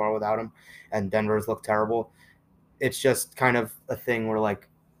year so far without him, and Denver's looked terrible. It's just kind of a thing where, like,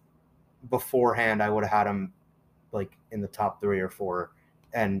 beforehand I would have had him like in the top 3 or 4,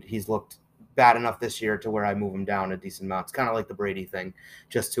 and he's looked bad enough this year to where I move him down a decent amount. It's kind of like the Brady thing,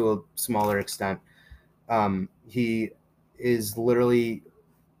 just to a smaller extent. He is literally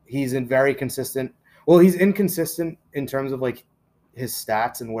he's in very consistent. Well, he's inconsistent in terms of like his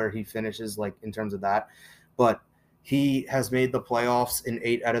stats and where he finishes, like in terms of that, but he has made the playoffs in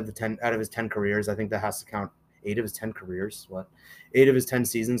 8 out of his 10 careers. I think that has to count 8 of his 10 careers. 8 of his 10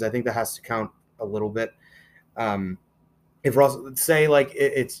 seasons. I think that has to count a little bit. If Russell, say like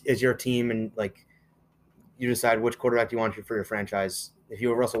it's your team and like you decide which quarterback you want for your franchise, if you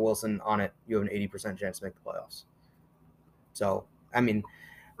have Russell Wilson on it, you have an 80% chance to make the playoffs. So I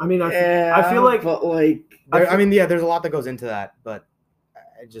feel like, but like, there's a lot that goes into that, but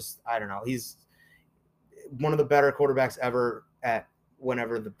I don't know. He's one of the better quarterbacks ever at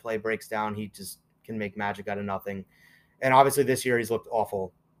whenever the play breaks down. He just can make magic out of nothing. And obviously this year he's looked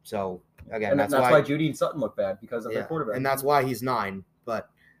awful. So again, And that's why Judy and Sutton look bad because of their quarterback. And that's why he's 9. But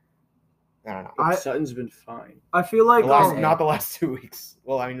I don't know. Sutton's been fine. I feel like not the last 2 weeks.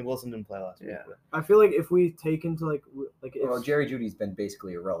 Well, I mean, Wilson didn't play last week. Yeah. I feel like if we take into like well, Jerry Judy's been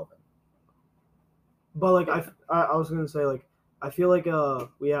basically irrelevant. But like I was gonna say, like, I feel like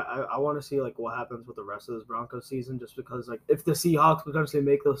I want to see like what happens with the rest of this Broncos season, just because like if the Seahawks potentially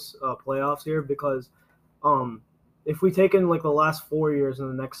make those playoffs here, because if we take in like the last 4 years and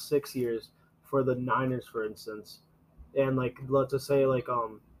the next 6 years for the Niners, for instance, and like let's just say like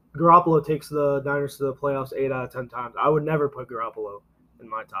Garoppolo takes the Niners to the playoffs 8 out of 10 times, I would never put Garoppolo in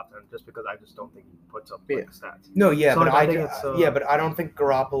my top 10 just because I just don't think he puts up like stats. No, yeah, So, but like, but I don't think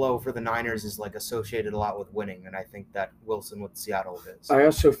Garoppolo for the Niners is like associated a lot with winning, and I think that Wilson with Seattle is. I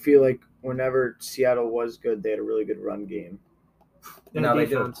also feel like whenever Seattle was good, they had a really good run game. And Now they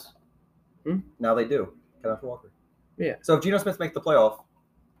defense. do. Now they do. Kenneth Walker. Yeah. So if Geno Smith makes the playoff,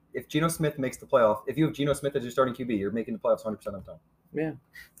 if you have Geno Smith as your starting QB, you're making the playoffs 100% of the time. Yeah.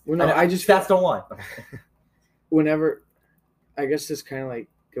 Well, no, And I just stats don't lie. whenever, I guess this kind of like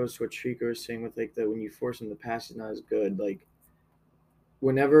goes to what Trico was saying with like when you force him to pass, he's not as good. Like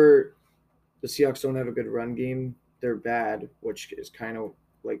whenever the Seahawks don't have a good run game, they're bad, which is kind of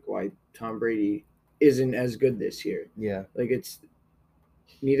like why Tom Brady isn't as good this year. Yeah. Like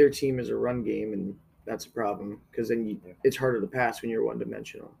neither team is a run game, and that's a problem because then it's harder to pass when you're one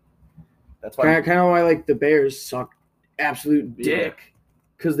dimensional. That's why kind of why like the Bears suck absolute dick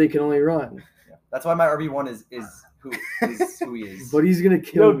because they can only run. Yeah. That's why my RB1 is who he is. But he's gonna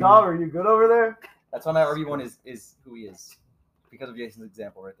kill Yo, me. Dom, are you good over there? That's why my RB1 is who he is, because of Jason's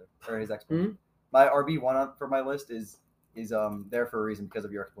example right there, or his explanation. Hmm? My RB1 for my list is there for a reason because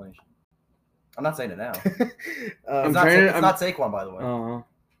of your explanation. I'm not saying it now. It's not Saquon, by the way. Oh,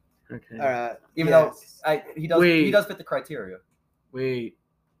 okay. Even though he does fit the criteria. Wait,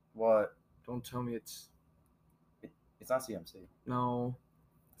 What? don't tell me it's not CMC. no.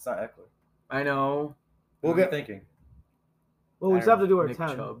 It's not Eckler. I know. What are you thinking? Well, we just have to do our Nick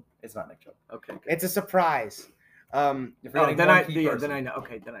 10. Chubb. It's not Nick Chubb. Okay. Good. It's a surprise. You're Oh, forgetting then one I key person. then I know.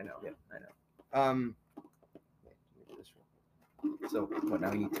 Okay, then I know. Yeah. I know. So what?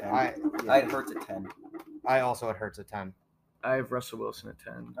 Now you need 10. I had Hurts at 10. also had Hurts at 10. I have Russell Wilson at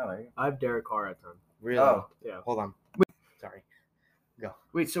 10. Oh, there you I have Derek Carr at 10. Really? Oh. Yeah. Hold on. Sorry. Go.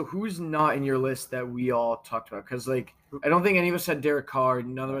 Wait, so who's not in your list that we all talked about? Because like I don't think any of us said Derek Carr.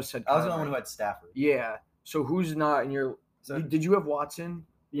 None of us said. go. I was the Kyler. only one who had Stafford. Yeah. So who's not in your? So Did you have Watson?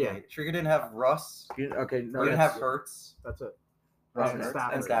 yeah, Trigger didn't have Russ. Okay. No. You didn't have Hurts. That's it. Russ and and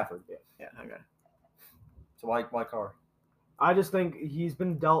Stafford. Stafford. Yeah. Okay. So why Carr? I just think he's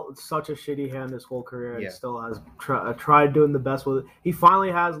been dealt such a shitty hand his whole career and Yeah. still has tried doing the best with it. He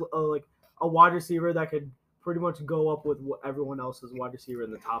finally has a wide receiver that could pretty much go up with everyone else's wide receiver in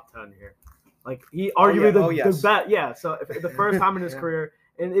the top 10 here. Like he arguably the best. Yeah. So if the first time in his career,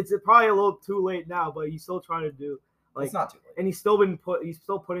 and it's probably a little too late now, but he's still trying to do like. It's not too late. And he's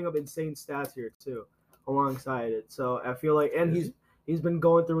still putting up insane stats here too, alongside it. So I feel like, and he's been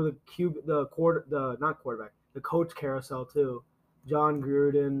going through the coach carousel too. John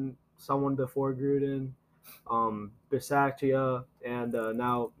Gruden, someone before Gruden, Bisaccia, and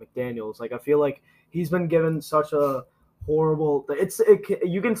now McDaniels. Like I feel like he's been given such a horrible.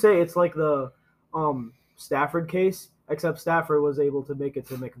 You can say it's like the Stafford case, except Stafford was able to make it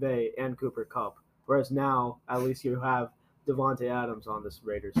to McVay and Cooper Kupp. Whereas now, at least you have Devontae Adams on this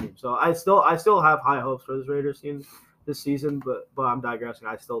Raiders team. So I still have high hopes for this Raiders team this season, but I'm digressing.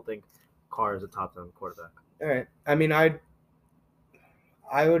 I still think Carr is a top 10 quarterback. All right. I mean, I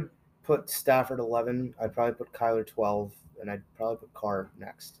would put Stafford 11. I'd probably put Kyler 12, and I'd probably put Carr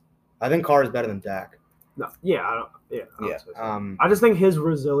next. I think Carr is better than Dak. No, yeah, I don't say so. Um, I just think his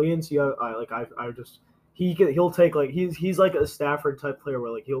resilience. He'll take like he's like a Stafford type player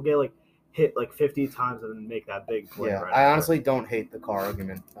where like he'll get like hit like 50 times and then make that big play. yeah, Right I after. honestly don't hate the Carr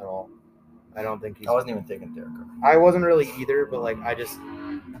argument at all. I don't think he's. I wasn't even thinking Derek Carr. I wasn't really either, but like I just.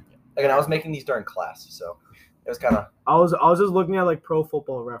 Again, I was making these during class, so it was kind of. I was just looking at like Pro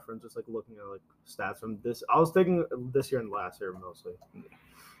Football Reference, just like looking at like stats from this. I was thinking this year and last year mostly.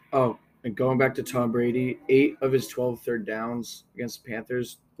 Oh, and going back to Tom Brady, 8 of his 12 third downs against the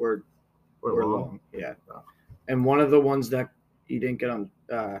Panthers were long. Yeah. And one of the ones that he didn't get on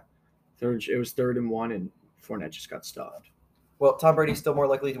third, it was 3rd and 1, and Fournette just got stuffed. Well, Tom Brady's still more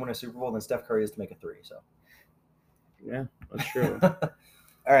likely to win a Super Bowl than Steph Curry is to make a 3. So. Yeah, that's true.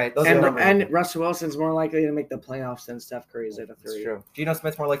 All right, Those are the numbers. and Russell Wilson's more likely to make the playoffs than Steph Curry is at a 3. That's true. Geno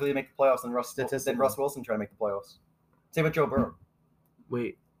Smith's more likely to make the playoffs than Russ Wilson trying to make the playoffs. Same with Joe Burrow.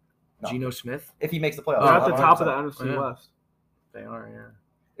 Wait, No. Geno Smith? If he makes the playoffs, They're at the top of the 100%. NFC Yeah. West. They are, yeah.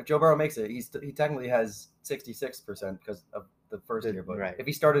 If Joe Burrow makes it, he technically has 66% because of the first year. But Right. if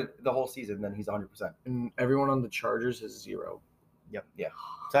he started the whole season, then he's 100%. And everyone on the Chargers is 0. Yep. Yeah.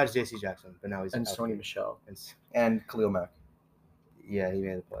 Besides J.C. Jackson, but now he's And out. Sony Michel. And Khalil Mack Yeah, he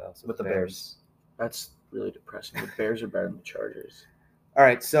made the playoffs with the Bears. That's really depressing. The Bears are better than the Chargers. All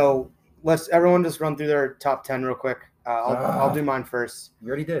right, so let's everyone just run through their top 10 real quick. I'll do mine first. You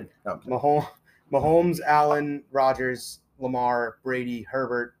already did. No, Mahomes, Allen, Rodgers, Lamar, Brady,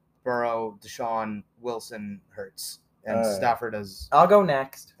 Herbert, Burrow, Deshaun, Wilson, Hurts, and Stafford as I'll go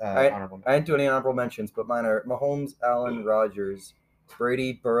next. All right. honorable. I didn't do any honorable mentions, but mine are Mahomes, Allen, Rodgers,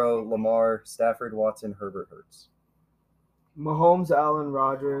 Brady, Burrow, Lamar, Stafford, Watson, Herbert, Hurts. Mahomes, Allen,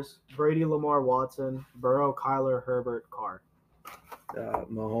 Rodgers, Brady, Lamar, Watson, Burrow, Kyler, Herbert, Carr.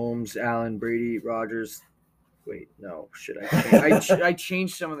 Mahomes, Allen, Brady, Rodgers. Wait, no. Should I? I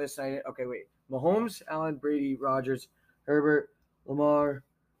changed some of this. Okay, wait. Mahomes, Allen, Brady, Rodgers, Herbert, Lamar,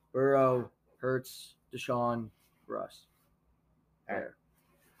 Burrow, Hurts, Deshaun, Russ. There.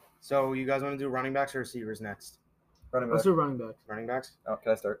 So you guys want to do running backs or receivers next? Running Let's back. do running backs. Running backs? Oh,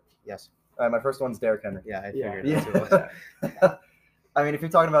 can I start? Yes. All right, my first one's Derrick Henry. Yeah, I Yeah. figured. That's what it was. I mean, if you're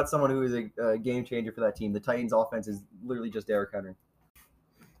talking about someone who is a game changer for that team, the Titans' offense is literally just Derrick Henry.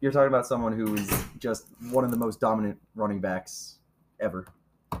 You're talking about someone who is just one of the most dominant running backs ever.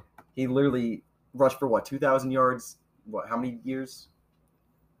 He literally rushed for 2,000 yards? How many years?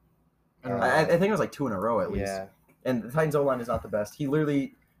 I think it was like 2 in a row at least. Yeah. And the Titans' O-line is not the best. He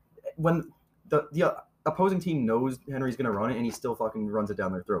literally, when the opposing team knows Henry's going to run it, and he still fucking runs it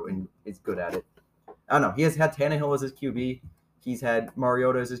down their throat and is good at it. I don't know. He has had Tannehill as his QB. He's had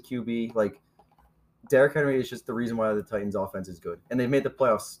Mariota as his QB. Like, Derrick Henry is just the reason why the Titans' offense is good. And they've made the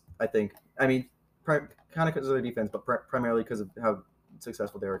playoffs, I think. I mean, kind of because of their defense, but primarily because of how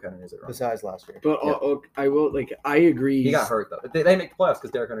successful Derrick Henry is at running. Besides last year. But I will I agree. He got hurt, though. They make the playoffs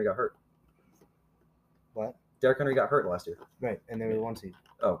because Derrick Henry got hurt. What? Derrick Henry got hurt last year. Right, and they were the 1 seed.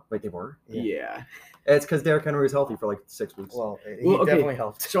 Oh, wait, they were? Yeah. It's because Derrick Henry was healthy for like 6 weeks. Well, he Well, okay. definitely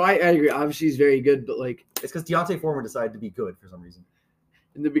helped. So I agree. Obviously, he's very good, but like It's because Deontay Foreman decided to be good for some reason.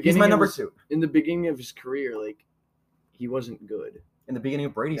 in the beginning, He's my of number his- 2. In the beginning of his career, like he wasn't good. In the beginning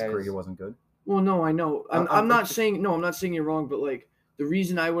of Brady's That career, is- he wasn't good. Well, no, I know. I'm I'm not saying no. I'm not saying you're wrong, but like the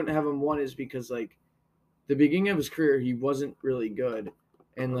reason I wouldn't have him 1 is because like the beginning of his career, he wasn't really good,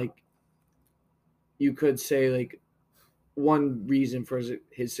 and like you could say like one reason for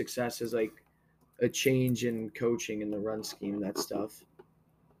his success is like a change in coaching and the run scheme, that stuff.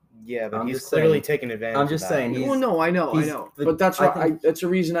 Yeah, but I'm he's just clearly saying- taking advantage. I'm of just that. saying he's- Well, no, I know, he's but that's I why think- that's a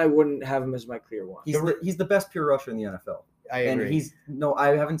reason I wouldn't have him as my clear 1. He's the best pure rusher in the NFL. I And agree. I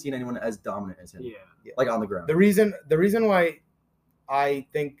haven't seen anyone as dominant as him. Yeah. Like on the ground. The reason why I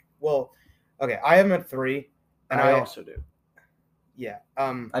think okay, I have him at 3, and I also do. yeah.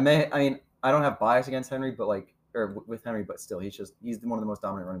 I mean, I don't have bias against Henry, but with Henry, but still, he's one of the most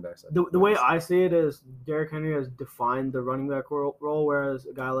dominant running backs. The way I see it is Derrick Henry has defined the running back role, whereas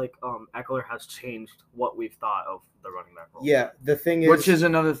a guy like Eckler has changed what we've thought of the running back role. Yeah, the thing is, Which is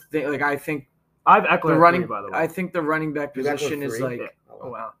another thing. Like I think I have Eckler the at running. 3, by the way. I think the running back You got position is 3? like. Yeah. Oh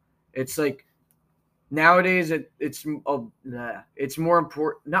wow, it's like nowadays it's more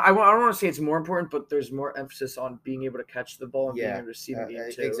important. No, I don't want to say it's more important, but there's more emphasis on being able to catch the ball and being in receiving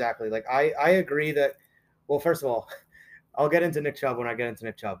game too. exactly. Like I agree that. Well, first of all, I'll get into Nick Chubb when I get into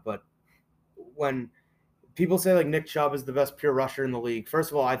Nick Chubb, but when people say like Nick Chubb is the best pure rusher in the league,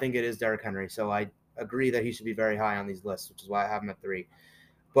 first of all, I think it is Derrick Henry. So I agree that he should be very high on these lists, which is why I have him at 3.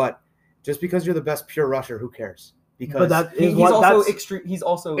 But just because you're the best pure rusher, who cares? Because he's also extreme. He's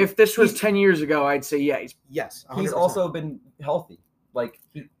also if this was 10 years ago, I'd say yeah. Yes, 100%. He's also been healthy. Like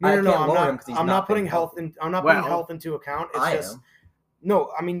I'm not putting health into account. It's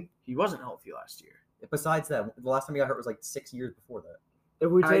no. I mean, he wasn't healthy last year. Besides that, the last time he got hurt was like 6 years before that. If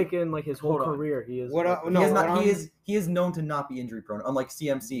we take in like his whole career, he is. He is known to not be injury prone, unlike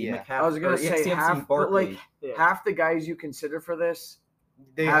CMC. Yeah. I was gonna say half the guys you consider for this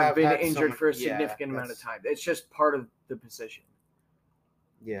they have been injured for a significant amount of time. It's just part of the position.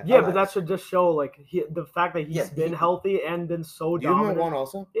 Yeah. Yeah, but that should just show like the fact that he's been healthy and been so dominant. You one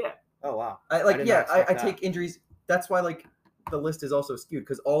also? Yeah. Oh wow. I take injuries. That's why like the list is also skewed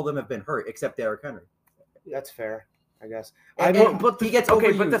because all of them have been hurt except Derrick Henry. That's fair, I guess. He gets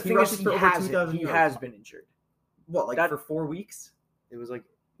overused. But the thing is, he has been injured. What, like for 4 weeks? It was like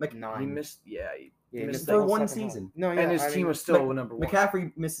 9. He missed. He missed for one season. No, and his team was still number 1.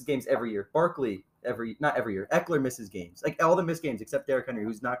 McCaffrey misses games every year. Barkley not every year. Eckler misses games. Like all the missed games except Derrick Henry,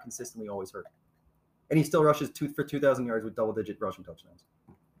 who's not consistently always hurt, and he still rushes for 2,000 yards with double-digit rushing touchdowns.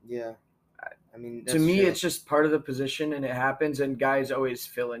 Yeah, I mean, to me, it's just part of the position, and it happens, and guys always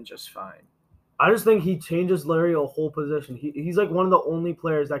fill in just fine. I just think he changes literally a whole position. He's like one of the only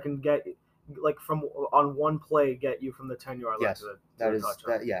players that can get like from on one play get you from the 10-yard line to the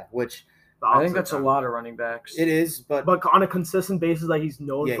touchdown. Which I think that's a lot of running backs. It is, but on a consistent basis that he's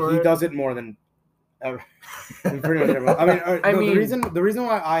known for. He does it more than ever. Pretty much everyone. I mean, the reason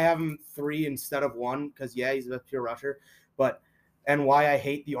why I have him 3 instead of 1 because he's the best pure rusher, and why I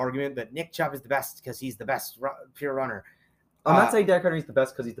hate the argument that Nick Chubb is the best because he's the best pure runner. I'm not saying Derrick Henry's the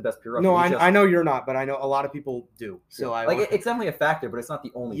best because he's the best pure rusher. No, I know you're not, but I know a lot of people do. So it's definitely a factor, but it's not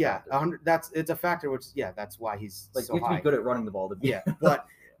the only. Yeah, factor. it's a factor. Which that's why he's like so you have to high. be good at running the ball. But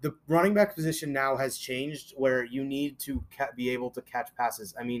the running back position now has changed where you need to be able to catch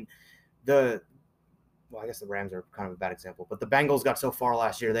passes. I mean, I guess the Rams are kind of a bad example, but the Bengals got so far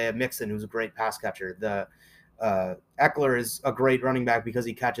last year. They have Mixon, who's a great pass catcher. The Eckler is a great running back because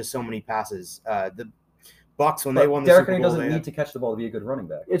he catches so many passes. The Bucks when they won the Derrick Super Henry Bowl, doesn't need to catch the ball to be a good running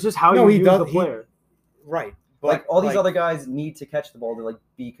back. It's just how you use the player. Right. But like all these other guys need to catch the ball to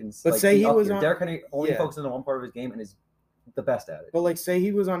be consistent. But say he was Derrick Henry only focuses on one part of his game and is the best at it. But say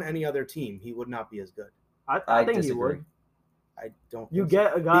he was on any other team, he would not be as good. I think he would. I don't. You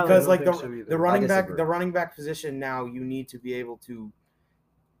get a guy because the running back position now, you need to be able to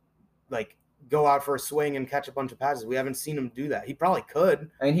go out for a swing and catch a bunch of passes. We haven't seen him do that. He probably could.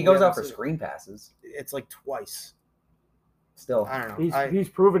 I mean, he goes out for screen passes. It's like twice. Still, I don't know. He's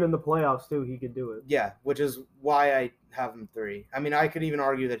proven in the playoffs too. He could do it. Yeah, which is why I have him 3. I mean, I could even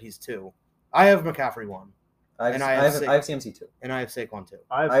argue that he's 2. I have McCaffrey 1. I have CMC 2. And I have Saquon 2.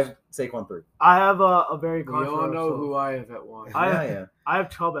 I have Saquon 3. I have a very controversial. We all know who I have at 1. I have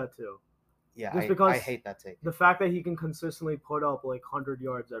Chubb at 2. Yeah, just because I hate that take. The fact that he can consistently put up 100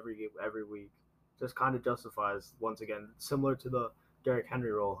 yards every week just kind of justifies, once again, similar to the Derrick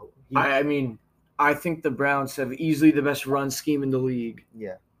Henry role. I think the Browns have easily the best run scheme in the league.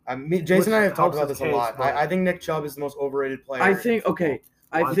 Yeah. Jason and I have talked about this a lot. I think Nick Chubb is the most overrated player. I think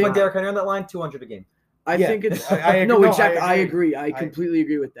Derrick Henry on that line, 200 a game. I think it's I agree. I completely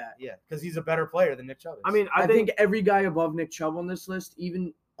agree with that. Yeah, because he's a better player than Nick Chubb is. I mean, I think every guy above Nick Chubb on this list,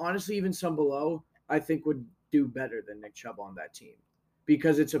 even some below, I think would do better than Nick Chubb on that team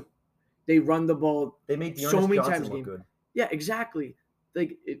because they run the ball. They made Dearness so many Johnson times look good. Yeah, exactly. Well,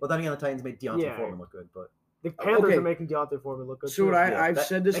 then again, the Titans made Deontay Foreman look good, but the Panthers are making Deontay Foreman look good. So I've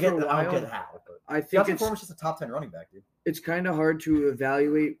said this for a while. I don't get how, but I think Deontay Foreman's just a top 10 running back, dude. It's kind of hard to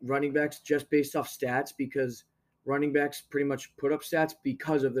evaluate running backs just based off stats because running backs pretty much put up stats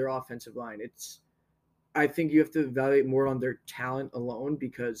because of their offensive line. I think you have to evaluate more on their talent alone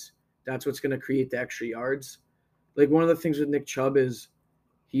because that's what's going to create the extra yards. Like one of the things with Nick Chubb is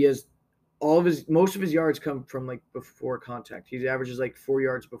he has most of his yards come from before contact. He averages 4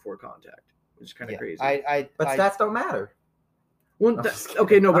 yards before contact, which is kind of crazy. But stats don't matter. Well,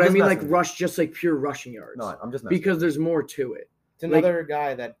 but I mean rush, just pure rushing yards. No, I'm just because there's more to it. It's another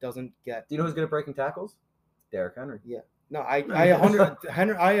guy that doesn't get. Do you know who's good at breaking tackles? Derrick Henry. Yeah. No, I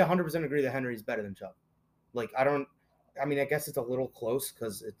 100% agree that Henry's better than Chubb. I guess it's a little close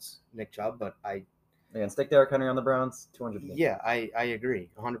because it's Nick Chubb, but stick Derrick Henry on the Browns, 200 games. Yeah, I agree,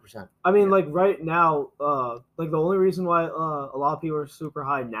 100%. I mean, right now, the only reason why a lot of people are super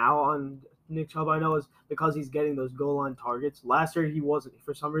high now on Nick Chubb, I know, is because he's getting those goal line targets. Last year, he wasn't.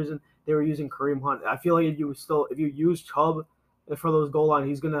 For some reason, they were using Kareem Hunt. I feel like if you use Chubb for those goal line,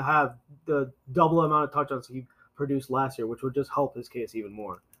 he's going to have the double amount of touchdowns he produced last year, which would just help his case even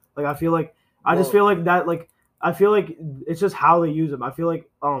more. Like I feel like I just feel like that like I feel like it's just how they use him. I feel like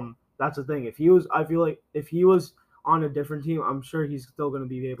that's the thing. I feel like if he was on a different team, I'm sure he's still going to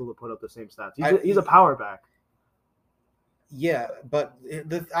be able to put up the same stats. He's a power back. Yeah, but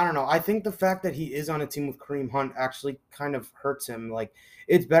I don't know. I think the fact that he is on a team with Kareem Hunt actually kind of hurts him. Like,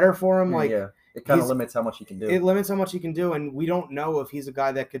 it's better for him. Like, it kind of limits how much he can do. It limits how much he can do, and we don't know if he's a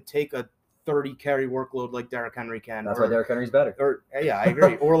guy that could take a 30 carry workload like Derrick Henry can. That's why Derrick Henry's better. Or yeah, I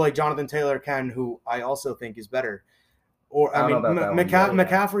agree. Or like Jonathan Taylor can, who I also think is better. Or I mean,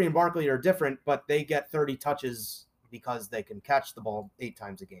 McCaffrey and Barkley are different, but they get 30 touches because they can catch the ball 8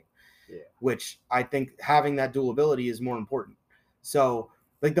 times a game. Yeah. Which I think having that dual ability is more important. So,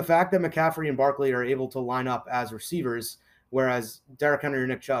 like the fact that McCaffrey and Barkley are able to line up as receivers, whereas Derrick Henry or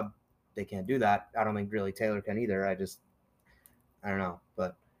Nick Chubb, they can't do that. I don't think really Taylor can either. I don't know,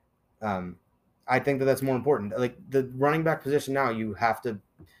 but I think that's more important. Like the running back position now, you have to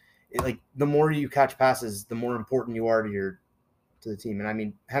the more you catch passes, the more important you are to the team. And I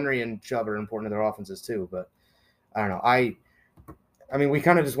mean, Henry and Chubb are important to their offenses too. But I don't know. I mean, we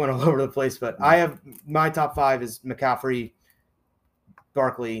kind of just went all over the place. But I have my top 5 is McCaffrey,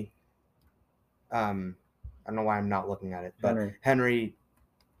 Barkley. I don't know why I'm not looking at it, but Henry,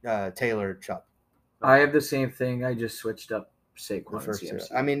 Taylor, Chubb. I have the same thing. I just switched up Saquon. First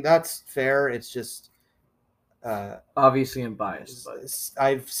CMC. I mean, that's fair. It's just obviously I'm biased, but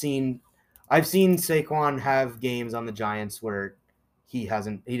I've seen Saquon have games on the Giants where he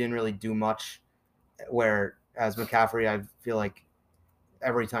didn't really do much. Whereas McCaffrey, I feel like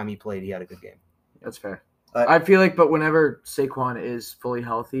every time he played, he had a good game. That's fair. I feel like, but whenever Saquon is fully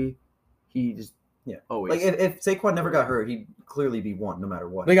healthy, he just always. Like if Saquon never got hurt, he'd clearly be one no matter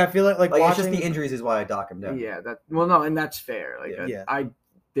what. Like I feel like watching, it's just the injuries is why I dock him down. Yeah, and that's fair. Like I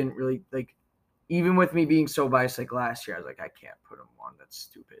didn't really like. Even with me being so biased, like last year, I was like, I can't put him 1. That's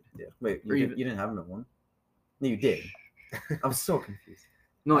stupid. Yeah. Wait, you didn't have him at 1? No, you did. I'm so confused.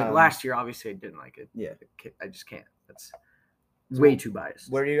 No, like last year, obviously, I didn't like it. Yeah. I just can't. That's way too biased.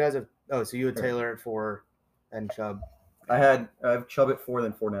 Where do you guys have? Oh, so you had Taylor at 4 and Chubb. I have Chubb at 4,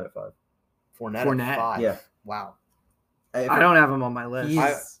 then Fournette at 5. Fournette at 5. Yeah. Wow. I don't have him on my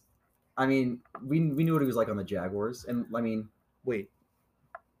list. I mean, we knew what he was like on the Jaguars, and I mean, wait.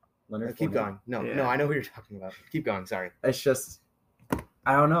 Leonard keep Fournette. going. No, I know who you're talking about. Keep going. Sorry. It's just,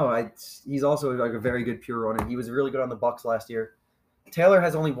 I don't know. He's also like a very good pure runner. He was really good on the Bucs last year. Taylor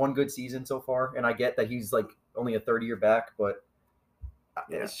has only 1 good season so far, and I get that he's like only a third year back, but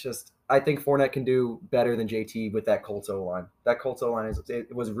it's just I think Fournette can do better than JT with that Colts O-line. That Colts O-line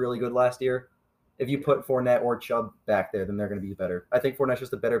was really good last year. If you put Fournette or Chubb back there, then they're going to be better. I think Fournette's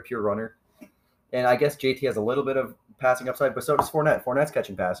just a better pure runner. And I guess JT has a little bit of passing upside, but so does Fournette. Fournette's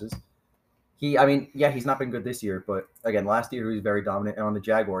catching passes. He's not been good this year, but again, last year he was very dominant, and on the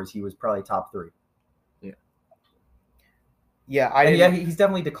Jaguars, he was probably top 3. Yeah. He's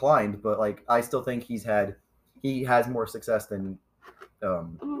definitely declined, but like I still think he has more success than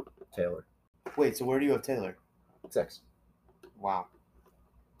Taylor. Wait, so where do you have Taylor? 6. Wow.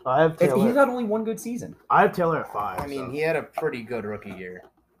 I have Taylor. He's had only 1 good season. I have Taylor at 5. I mean, he had a pretty good rookie year.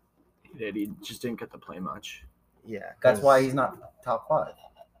 He did. He just didn't get to play much. Yeah. That's why he's not top 5.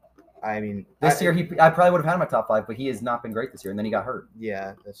 I mean, this year I probably would have had him at top 5, but he has not been great this year, and then he got hurt.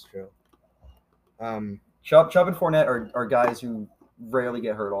 Yeah, that's true. Chubb and Fournette are guys who rarely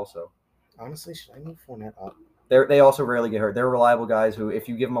get hurt also. Honestly, should I move Fournette up? They also rarely get hurt. They're reliable guys who, if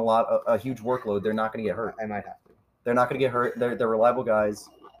you give them a huge workload, they're not going to get hurt. I might have to. They're not going to get hurt. They're reliable guys.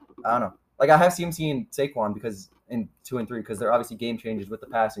 I don't know. Like I have CMC and Saquon because in 2 and 3 because they're obviously game changers with the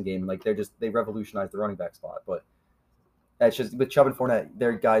passing game. Like they revolutionized the running back spot. But it's just with Chubb and Fournette,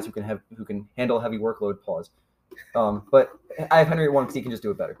 they're guys who can handle a heavy workload. Pause. But I have Henry at 1 because he can just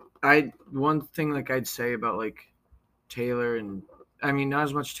do it better. One thing like I'd say about like Taylor and I mean not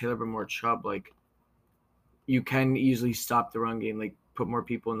as much Taylor but more Chubb, like you can easily stop the run game, like put more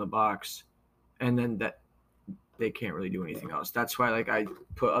people in the box, and then that they can't really do anything else. That's why like I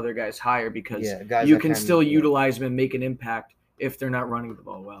put other guys higher because you can still utilize them and make an impact if they're not running the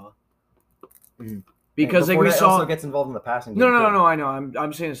ball well. Mm-hmm. Because like we saw, also gets involved in the passing game. No. I know.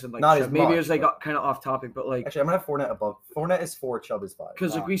 I'm saying this like not maybe much, it was like kind of off topic, but like actually I'm gonna have Fournette above. Fournette is 4, Chubb is 5.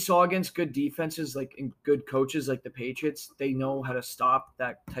 Because like we saw against good defenses, like and good coaches, like the Patriots, they know how to stop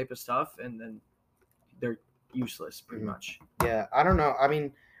that type of stuff, and then they're useless pretty much. Yeah, I don't know. I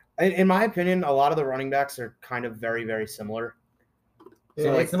mean, in my opinion, a lot of the running backs are kind of very, very similar.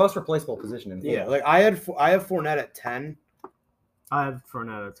 So it's the most replaceable position in football. Yeah, like I have Fournette at 10. I have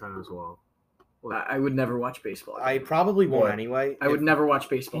Fournette at 10 as well. I would never watch baseball. I Again. probably won't What? anyway. I would never watch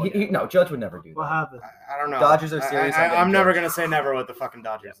baseball. Again. No, Judge would never do that. What happened? I don't know. Dodgers are serious on getting I'm never Judge. gonna say never with the fucking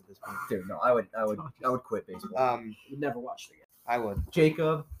Dodgers at this point. Dude, no, I would quit baseball. Would never watch it again. I would.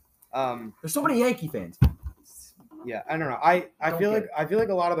 Jacob, there's so many Yankee fans. Yeah, I don't know. I Don't feel get like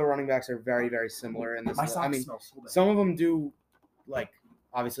a lot of the running backs are very, very similar in this. My socks I mean, smell so bad. some of them do like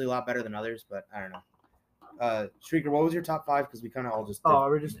obviously a lot better than others, but I don't know. Shrieker, what was your top 5? Because we kind of all just did. Oh,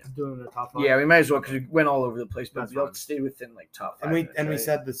 we're just doing the top 5. Yeah, we might as well because we went all over the place, but That's we all fine. stayed within like top 5. and we minutes, and we right?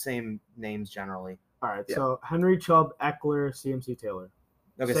 said the same names generally. All right. Yeah. So Henry, Chubb, Eckler, CMC, Taylor.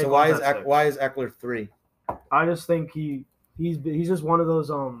 Okay, so Saquon's why is at 6. why is Eckler 3? I just think he's just one of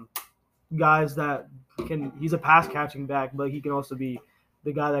those guys that he's a pass catching back, but he can also be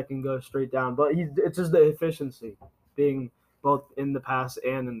the guy that can go straight down. But it's just the efficiency being both in the pass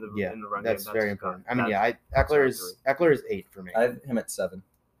and in the run That's game. very important. I mean, Eckler is 8 for me. I have him at 7.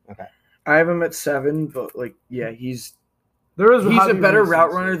 I have him at 7, but like, yeah, he's There is a heavy better route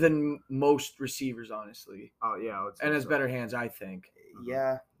recency. runner than most receivers, honestly, Oh yeah, I would say and has so. better hands, I think.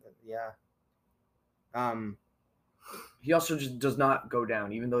 Yeah. He also just does not go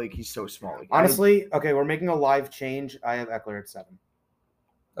down, even though like he's so small. Like, Honestly, okay, we're making a live change. I have Eckler at 7.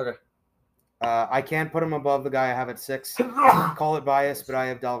 Okay. I can't put him above the guy I have at 6. Call it bias, but I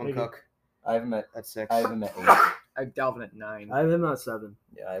have Dalvin Thank you. Cook I have him at at 6. I have him at 8. I have Dalvin at 9. I have him at 7.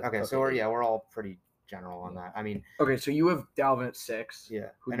 Yeah. I have Okay, Cook so at 8. we're all pretty general on that. I mean, Okay, so you have Dalvin at 6. yeah,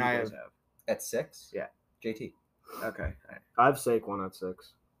 Who do and you I guys have have? At 6. Yeah. JT. Okay, all right. I have Saquon at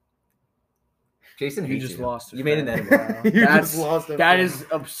 6. Jason You hates just you. lost. You made an end. enemy. You That's just lost him. that is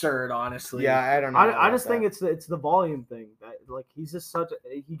absurd, honestly. Yeah, I don't know. I about just think that. it's the volume thing. That, like he's just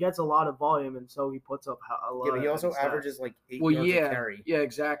he gets a lot of volume, and so he puts up a lot. Yeah, but he of also stats. averages like 8 Well, yards a yeah, carry. yeah,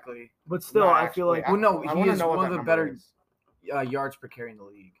 exactly. But still, Not I actually. feel like Well, no, I he wanna is know what one of that the number better is. yards per carry in the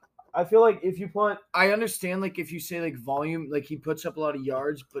league. I feel like if you put I understand, like, if you say like volume, like he puts up a lot of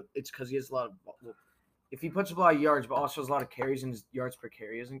yards, but it's because he has a lot of. Well, if he puts up a lot of yards, but also has a lot of carries, and his yards per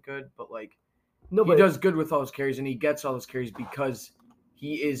carry isn't good, but like no, he but does good with all his carries, and he gets all his carries because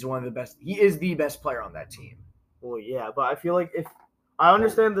he is one of the best. He is the best player on that team. well, yeah, but I feel like if I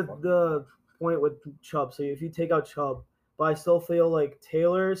understand the point with Chubb, so if you take out Chubb, but I still feel like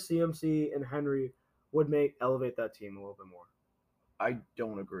Taylor, CMC, and Henry would elevate that team a little bit more. I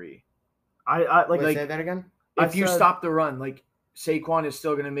don't agree. I like Wait, say that again? If you said- stop the run, like Saquon is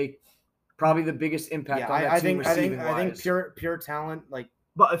still going to make probably the biggest impact Yeah, on that I team think receiving pure talent, like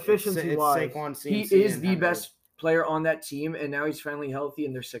but it's efficiency wise, Saquon, he CMC, is and the Henry. best player on that team, and now he's finally healthy,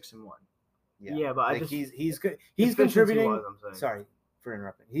 and they're 6-1. Yeah, but I like just- he's good. He's efficiency-wise, contributing. I'm saying. Sorry for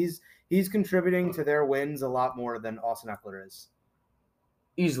interrupting. He's contributing to their wins a lot more than Austin Eckler is.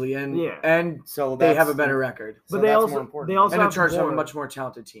 Easily, and Yeah. and So they that's, have a better record, So But they that's also- more important. they also and the have Chargers have a more. much more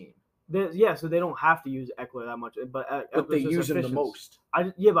talented team, So they don't have to use Eckler that much, but but they Eckler's just use him the efficient. most.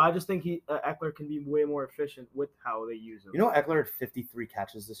 But I just think Eckler can be way more efficient with how they use him. You know, Eckler had 53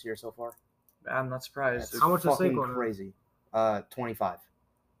 catches this year so far. I'm not surprised. That's How much does fucking Saquon have? crazy. 25.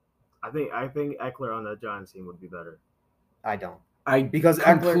 I think Eckler on that Giants team would be better. I don't. I Because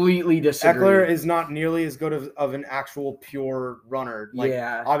Eckler completely disagree. Eckler is not nearly as good of an actual pure runner. Like,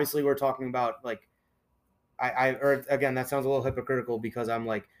 yeah, obviously we're talking about like or again, that sounds a little hypocritical because I'm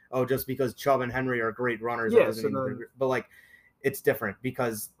like, oh, just because Chubb and Henry are great runners, that Yes, doesn't and mean then- they're- but like it's different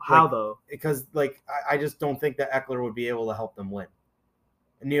because How like, though? because like I just don't think that Eckler would be able to help them win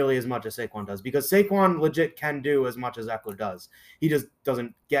nearly as much as Saquon does, because Saquon legit can do as much as Eckler does. He just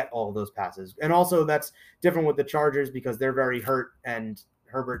doesn't get all of those passes. And also that's different with the Chargers because they're very hurt and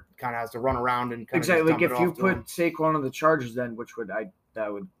Herbert kind of has to run around and kind exactly. of Like if you put Saquon on the Chargers, then which would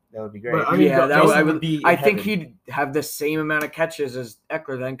that would that would be great. But, I mean, yeah, that Jason I would would be I in think heaven. he'd have the same amount of catches as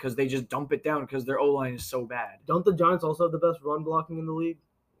Eckler then because they just dump it down because their O line is so bad. Don't the Giants also have the best run blocking in the league?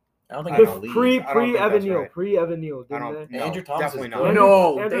 I don't think I it's don't a league. Pre I don't think Evan that's Neal, right. pre Evan Neal, I didn't don't they? no, Andrew Thomas definitely is not. good.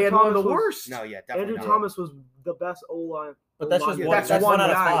 No, Andrew they had one of Thomas the was- worst. No, yeah, definitely Andrew not. Thomas was the best O line. But that's just Yeah, one. that's That's one one out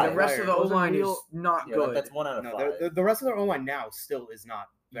of guy. five. The rest of the O Wasn't line is Neal- not Yeah, good. that's 1 out of No, 5. the rest of their O line now still is not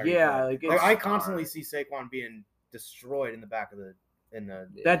very Yeah, good. like, Like, it's I constantly not. see Saquon being destroyed in the back of the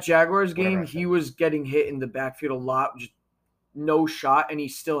That Jaguars Whatever game, I he said. was getting hit in the backfield a lot, just no shot, and he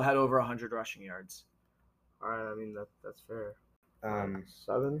still had over 100 rushing yards. All right, I mean that's fair.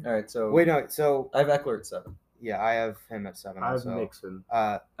 7. All right, so Wait, no, so I have Eckler at 7. yeah, I have him at 7 I have also. Mixon.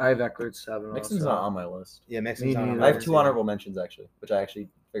 I have Eckler at 7. Mixon's also. not on my list. Yeah, Mixon's Me not on neither. my I have list 2 either. honorable mentions actually, which I actually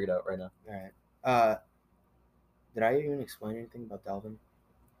figured out right now. All right. Did I even explain anything about Dalvin?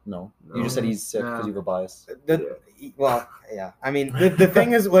 No, No. you just said he's sick No. because you were biased. Well, yeah. I mean, the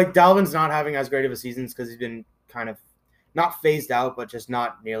thing is, like, Dalvin's not having as great of a season because he's been kind of not phased out, but just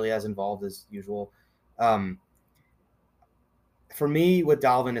not nearly as involved as usual. For me, with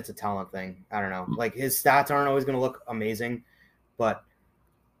Dalvin, it's a talent thing. I don't know. Like, his stats aren't always going to look amazing, but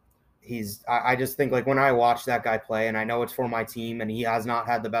I just think, like, when I watch that guy play, and I know it's for my team, and he has not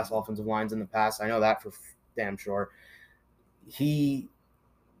had the best offensive lines in the past. I know that for damn sure. He,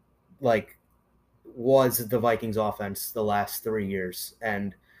 like, was the Vikings offense the last 3 years.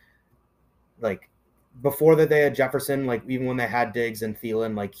 And, like, before that they had Jefferson, like, even when they had Diggs and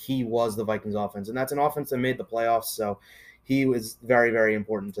Thielen, like, he was the Vikings offense. And that's an offense that made the playoffs, so he was very, very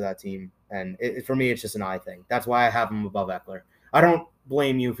important to that team. And for me, it's just an eye thing. That's why I have him above Eckler. I don't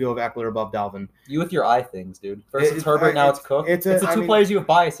blame you if you have Eckler above Dalvin. You with your eye things, dude. First it's Herbert, now it's Cook. It's the two players you have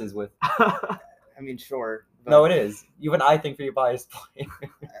biases with. I mean, sure. No, it is. You have an eye thing for your biased player.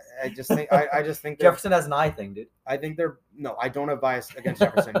 I just think Jefferson has an eye thing, dude. I think I don't have bias against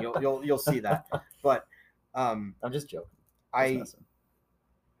Jefferson. You'll see that. But I'm just joking.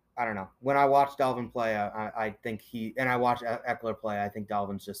 I don't know. When I watch Dalvin play, I think I watch Eckler play, I think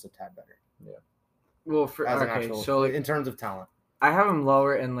Dalvin's just a tad better. Yeah. Well, so like, in terms of talent, I have him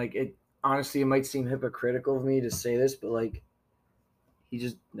lower, and like it honestly, it might seem hypocritical of me to say this, but like he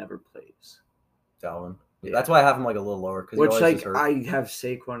just never plays. Dalvin. Yeah. That's why I have him like a little lower. Which like I have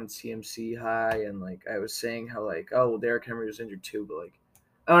Saquon and CMC high, and like I was saying how like well Derrick Henry was injured too, but like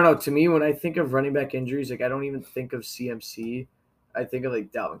I don't know. To me, when I think of running back injuries, like I don't even think of CMC. I think of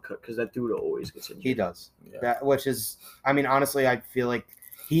like Dalvin Cook because that dude always gets injured. He does. Yeah. Which is, I mean, honestly, I feel like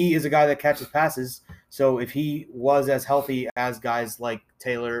he is a guy that catches passes. So if he was as healthy as guys like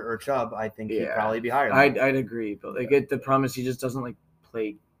Taylor or Chubb, I think he'd probably be higher. I'd agree, but like the problem is he just doesn't like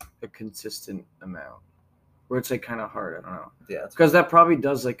play a consistent amount, where it's like kind of hard. I don't know. Yeah, because that probably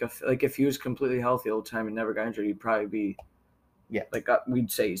does like if he was completely healthy all the time and never got injured, he'd probably be like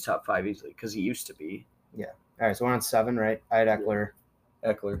we'd say he's top 5 easily because he used to be. Yeah. All right, so we're on 7, right? I had Eckler.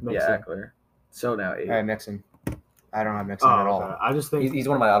 Eckler. So now 8. All right, Mixon. I don't have Mixon at all. Okay. I just think he's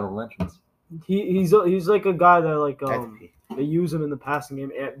one of my honorable mentions. He's like a guy that like they use him in the passing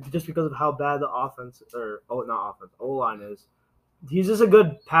game just because of how bad the O-line is. He's just a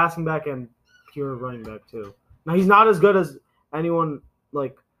good passing back and pure running back too. Now he's not as good as anyone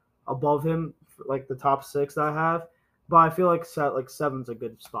like above him, like the top 6 that I have, but I feel like 7's a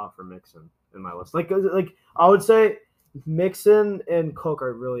good spot for Mixon in my list. Like I would say Mixon and Cook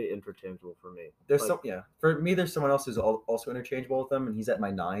are really interchangeable for me. For me, there's someone else who's also interchangeable with them, and he's at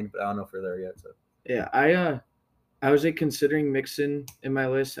my 9, but I don't know if we're there yet. So yeah, I was like considering Mixon in my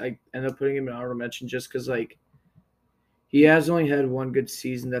list. I ended up putting him in honorable mention just because like he has only had one good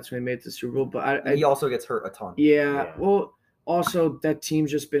season. That's when he made it to the Super Bowl, but he also gets hurt a ton. Yeah, well, also that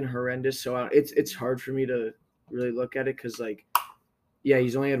team's just been horrendous, so it's hard for me to really look at it because like. Yeah,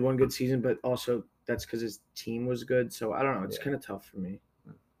 he's only had one good season, but also that's because his team was good. So I don't know. It's kind of tough for me.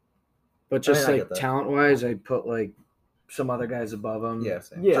 But just like talent-wise, I put like some other guys above him. Yeah,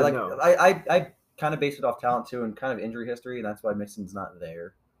 same. Yeah, I kind of base it off talent too, and kind of injury history, and that's why Mixon's not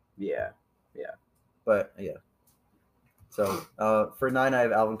there. Yeah. But yeah. So for 9, I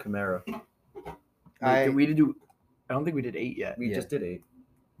have Alvin Kamara. I don't think we did 8 yet. We just did 8.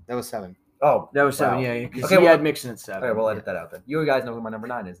 That was 7. Oh, that was 7. Wow. Yeah, because he had Mixon at 7. Okay, we'll edit that out then. You guys know who my number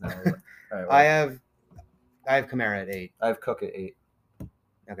 9 is now. All right, I have Kamara at 8. I have Cook at 8.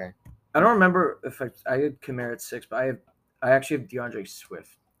 Okay. I don't remember if I had Kamara at 6, but I actually have DeAndre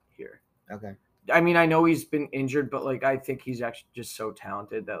Swift here. Okay. I mean, I know he's been injured, but like I think he's actually just so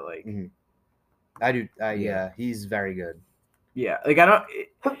talented that like. Mm-hmm. I do. Yeah, he's very good. Yeah, like I don't.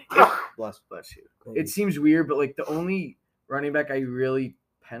 Bless you. It seems weird, but like the only running back I really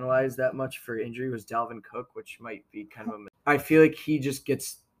penalized that much for injury was Dalvin Cook, which might be kind of I feel like he just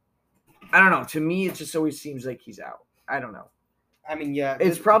gets. I don't know. To me, it just always seems like he's out. I don't know. I mean, yeah,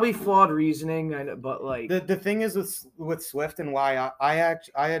 it's probably flawed reasoning, but like the thing is with Swift and why I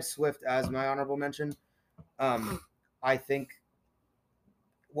had Swift as my honorable mention. I think.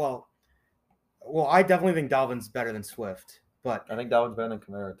 Well, I definitely think Dalvin's better than Swift, but I think Dalvin's better than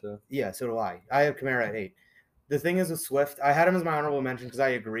Kamara too. Yeah, so do I. I have Kamara at 8. The thing is with Swift, I had him as my honorable mention because I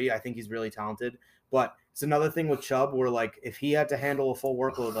agree. I think he's really talented. But it's another thing with Chubb where, like, if he had to handle a full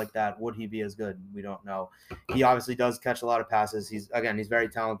workload like that, would he be as good? We don't know. He obviously does catch a lot of passes. He's very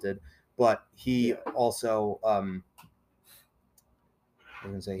talented. But he also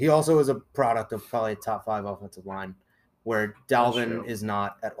he also is a product of probably a top 5 offensive line where Dalvin is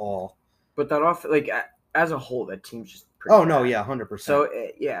not at all. But that as a whole, that team's just pretty bad. No, yeah, 100%. So,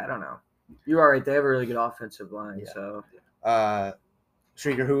 I don't know. You are right. They have a really good offensive line. Yeah. So,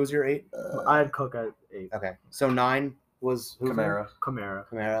 Shrieker, who was your 8? I had Cook at 8. Okay, so 9 was who? Kamara.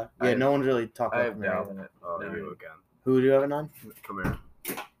 Kamara. Yeah, no one's really talking about Dalvin. You again. Who do you have at 9? Kamara.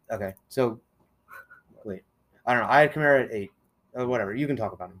 Okay, so wait, I don't know. I had Kamara at 8. Whatever, you can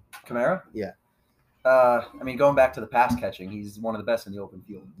talk about him. Kamara? Yeah. I mean, going back to the pass catching, he's one of the best in the open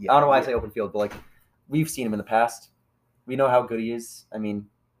field. Yeah. I don't know why I say open field, but like we've seen him in the past. We know how good he is. I mean,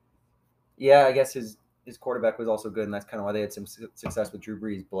 yeah, I guess his quarterback was also good, and that's kind of why they had some success with Drew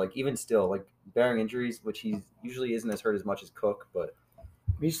Brees. But like even still, like bearing injuries, which he usually isn't as hurt as much as Cook, but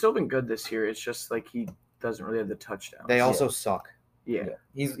He's still been good this year. It's just like he doesn't really have the touchdowns. They also suck. yeah.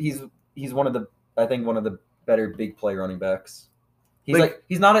 he's one of the better big play running backs.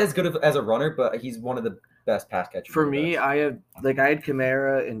 He's not as good as a runner, but he's one of the best pass catchers. For me, I had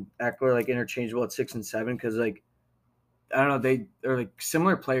Kamara and Eckler like interchangeable at 6 and 7 because like I don't know, they are like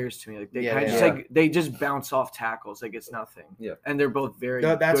similar players to me. Like they kind of just like they just bounce off tackles like it's nothing. Yeah, and they're both very.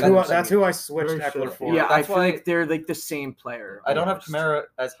 That's good who I switched Very Eckler sure. for. Yeah, That's I feel why- like they're like the same player. I don't have almost. Kamara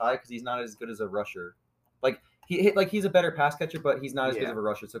as high because he's not as good as a rusher. Like he's a better pass catcher, but he's not as good of a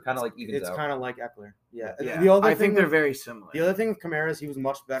rusher. So kind of like evens It's out. kind of like Eckler. Yeah. Yeah, The other I thing think they're with- very similar. The other thing with Kamara is he was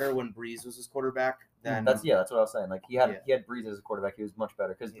much better when Breeze was his quarterback. Than That's what I was saying. Like he had Breeze as a quarterback. He was much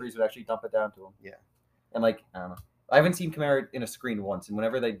better because Breeze would actually dump it down to him. Yeah. And like I don't know, I haven't seen Kamara in a screen once, and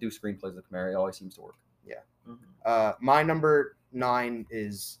whenever they do screen plays with Kamara, it always seems to work. My number 9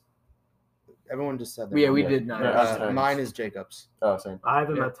 is. Everyone just said that. Yeah, we Yeah. did not. Yeah. Mine is Jacobs. Oh, same. I have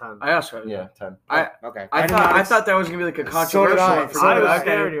him Yeah. at 10. I also had Yeah, 10. Okay. I did not I ex- thought that was gonna be like a So did controversial I. one for So I did you. was I.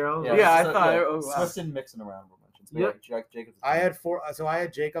 scared here. I was Yeah, like, I so, thought- yeah, oh, wow. Swift and mixing around mentions. But Yep. yeah, Jacobs. I had 4. So I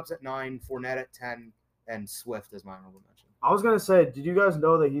had Jacobs at 9, Fournette at 10, and Swift as my honorable mention. I was gonna say, did you guys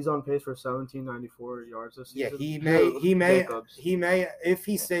know that he's on pace for 1794 yards this Yeah, season? he may Jacobs. if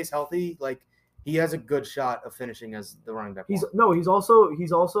he stays healthy, like he has a good shot of finishing as the running back. He's one. he's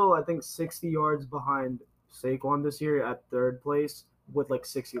also I think 60 yards behind Saquon this year at 3rd place with like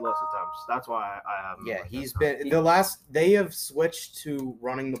 60 less attempts. That's why I have him. Yeah, like he's that. they have switched to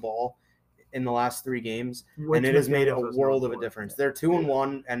running the ball in the last 3 games, Which and it has made a McDaniels is world known of a for. difference. They're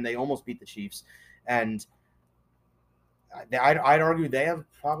 2-1, and they almost beat the Chiefs, and I'd argue they have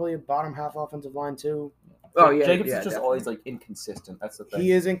probably a bottom half offensive line too. Oh yeah, Jacobs yeah, is just definitely. always like inconsistent. That's the thing.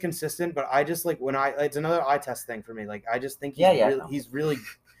 He is inconsistent, but I just like it's another eye test thing for me. Like I just think he's really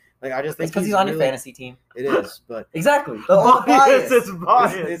like I just think It's because he's on your really- fantasy team. It is, but Exactly. The bias. It's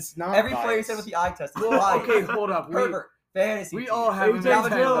biased. it's not Every player biased. said with the eye test. Is Well, biased. okay, hold up. Herbert, fantasy. We team. all have him AJ at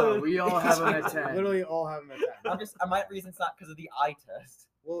 10. though. Dillon. We all have him at 10. Literally all have him at 10. My reason it's not because of the eye test.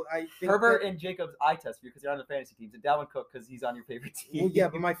 Well, I think Herbert that- and Jacobs eye test for you because you're on the fantasy teams, and Dalvin Cook because he's on your favorite team. Well, yeah,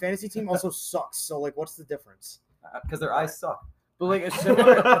 but my fantasy team also sucks. So like, what's the difference? Because their eyes suck. But like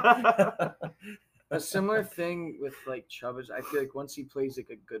a similar thing with like Chubb is I feel like once he plays like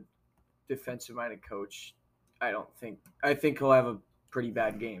a good defensive minded coach, I think he'll have a pretty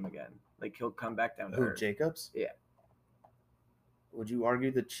bad game again. Like he'll come back down to Who, earth. Jacobs? Yeah. Would you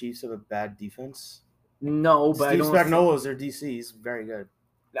argue the Chiefs have a bad defense? No, but I Steve don't. Spagnuolo's their DC. He's very good.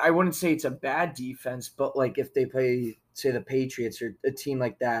 I wouldn't say it's a bad defense, but like if they play, say, the Patriots or a team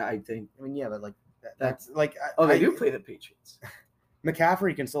like that, I think. I mean, yeah, but like That's- that's like They do play the Patriots.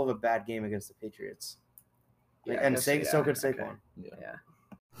 McCaffrey can still have a bad game against the Patriots. Yeah, I and guess, so could okay. Saquon.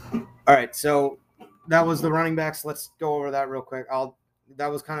 Yeah. All right, so that was the running backs. Let's go over that real quick. That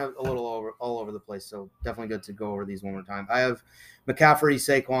was kind of a little all over the place, so definitely good to go over these one more time. I have McCaffrey,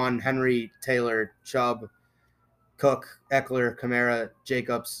 Saquon, Henry, Taylor, Chubb, Cook, Eckler, Kamara,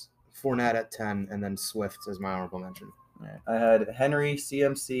 Jacobs, Fournette at 10, and then Swift as my honorable mention. I had Henry,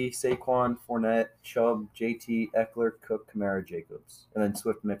 CMC, Saquon, Fournette, Chubb, JT, Eckler, Cook, Kamara, Jacobs, and then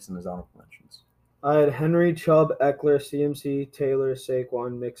Swift Mixon as honorable mentions. I had Henry, Chubb, Eckler, CMC, Taylor,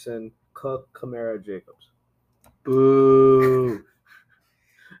 Saquon, Mixon, Cook, Kamara, Jacobs. Boo.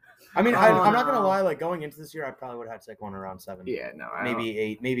 I mean, I'm not gonna lie. Like going into this year, I probably would have had Saquon around 7. Yeah, no. maybe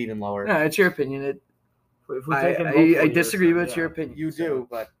 8, maybe even lower. No, it's your opinion. If we take in both 4 I years, disagree then, with yeah. your opinion. You do,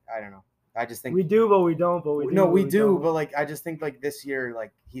 but I don't know. I just think We do, but we don't. But we do. no, but we do, don't. but like I just think like this year,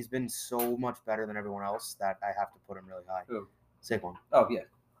 like he's been so much better than everyone else that I have to put him really high. Who? Saquon. Oh yeah,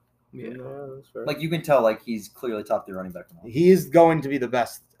 Yeah. That's fair. like you can tell, like he's clearly top 3 running back now. He is going to be the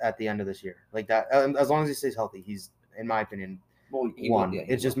best at the end of this year. Like that, as long as he stays healthy, he's, in my opinion, Well, he one. will, yeah,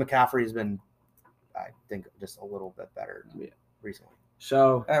 he It's just will. McCaffrey's been, I think, just a little bit better recently.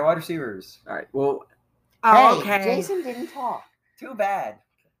 So, All right, wide receivers. all right. Well, Jason didn't talk. Too bad.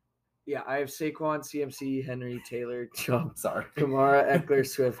 yeah, I have Saquon, CMC, Henry, Taylor, Chubb, Sorry. Kamara, Eckler,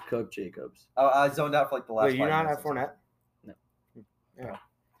 Swift, Cook, Jacobs. I zoned out for like the last. Wait, you 5 not minutes. have Fournette?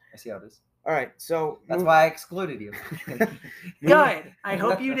 I see how it is. All right, so That's why I excluded you. Good. I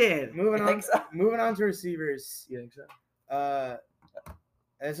hope you did. Moving I on. think so. Moving on to receivers. You think so?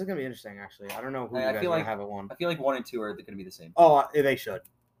 This is gonna be interesting, actually. I don't know who I you guys feel are like- gonna have at 1. I feel like 1 and 2 are going to be the same. Oh, they should.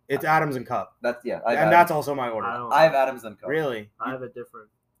 It's Adams and Cup, That's and I have that's also my order. I have Adams and Cup. Really? I have a different.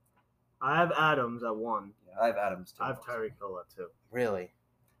 I have Adams at 1. Yeah, I have Adams too. I have Tyreek Hill at 2. Really?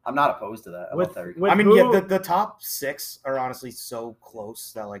 I'm not opposed to that. I love Tyreek. I mean, who- yeah, the top 6 are honestly so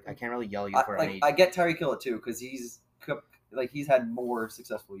close that like I can't really yell you for any. I get Tyreek Hill at 2 because he's had more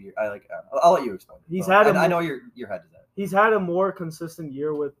successful year. I'll let you explain. He's But had I know your head is that. He's had a more consistent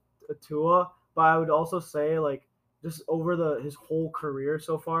year with Tua, but I would also say like just over his whole career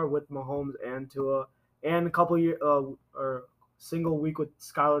so far with Mahomes and Tua, and a couple year or single week with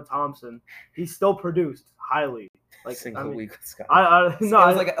Skylar Thompson, he still produced highly. Like single week with Scott. It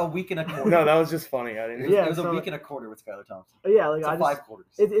was like a week and a quarter. No, that was just funny. I didn't. Yeah, it was a so- week and a quarter with Skylar Thompson. Yeah, like So I 5 just, quarters.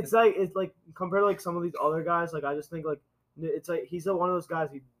 it's like compared to like some of these other guys, like I just think like it's like he's one of those guys.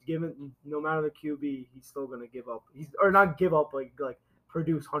 He given no matter the QB, he's still gonna give up. Not give up, like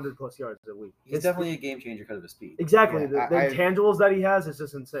produce 100+ yards a week. He's It's definitely a game changer because of his speed. exactly Yeah, the intangibles that he has is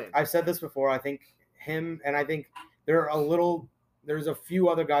just insane. I've said this before. I think him, and I think there's a few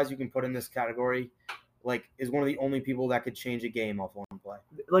other guys you can put in this category. Like, is one of the only people that could change a game off one play.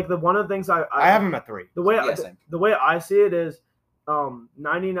 Like one of the things I have him at 3. the way Yeah, same. the way I see it is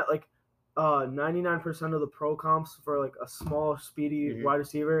 99% of the pro comps for like a small speedy Mhm. wide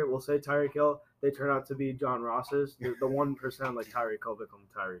receiver will say Tyreek Hill, they turn out to be John Ross's. The 1% like Tyreek Hill become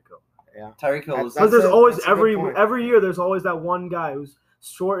Tyreek Hill. Yeah. Tyreek Hill is That's- Because there's always that's a good point. every year there's always that one guy who's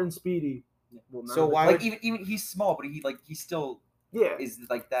short and speedy. Well, So why like would even he's small, but he still yeah. is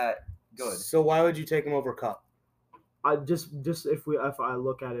like that good. So why would you take him over Cup? I just if I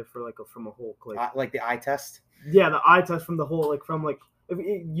look at it from a whole Like the eye test. yeah, the eye test from the whole if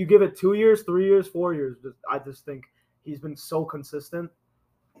you give it 2 years, 3 years, 4 years, I just think he's been so consistent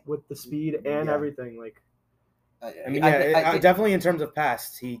with the speed and Yeah. everything. Like I mean, yeah, definitely in terms of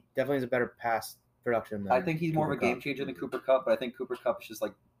pass, he definitely has a better pass production. Than I think he's more of a Cooper game Kupp. changer than Cooper Kupp, but I think Cooper Kupp is just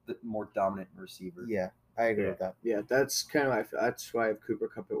like the more dominant receiver. Yeah, I agree Yeah. with that. Yeah, that's kind of that's why I have Cooper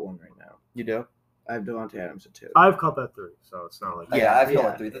Kupp at 1 right now. You do? I have Devontae Adams at 2. I have Cup at 3, so it's not like Yeah, I feel Yeah.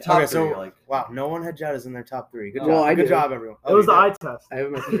 like 3. The top Okay, 3 so are like wow, no one had Jettas in their top 3. Good Well, job. I Good did. job, everyone. it was the you eye did? test. I have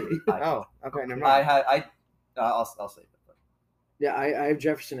him at 3. Oh, okay, never I mind. had I'll save it. But Yeah, I have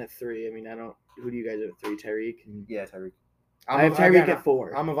Jefferson at 3. I mean, I don't. Who do you guys have at 3? Tyreek. yeah, Tyreek. I have Tyreek at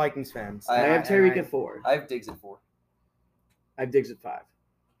 4. I'm a Vikings fan. so I have Tyreek I- at 4. I have Diggs at 4. I have Diggs at 5.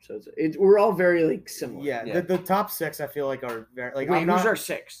 So we're all very like similar. Yeah, Yeah. The top 6 I feel like are very like. Wait, I'm who's not, our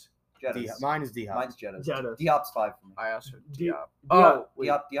 6? Jettas. Mine is D-Hop. Mine's Jettas. Jettas. Diop's 5 for me. I also have D- Diop. Oh, wait.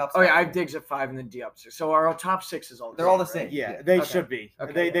 Diop's Oh yeah, 5 I for have me. Diggs at 5 and then Diop 6. So our top 6 is all. They're all the right? same. Yeah, Yeah. they Okay. should be.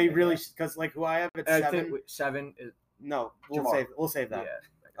 Okay, They yeah, really yeah. because like who I have at I 7. think 7 is. No, Jamar. we'll save that.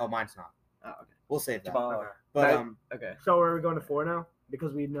 Yeah. Oh, mine's not. Oh, okay. We'll save that. Jamar. But That- um, Okay. So where are we going to 4 now?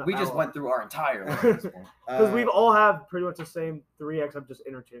 Because We just went through our entire list at this point. because we've all have pretty much the same 3 except just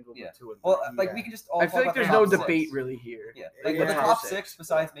interchangeable Yeah. with 2 and 3. Well, like Yeah. we can just all I talk feel like about the there's no top debate 6. really here. Yeah, like Yeah. the top Top 6,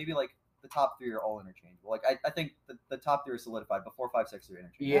 besides maybe like the top 3 are all interchangeable. Like I think the top 3 are solidified, but 4, 5, 6 are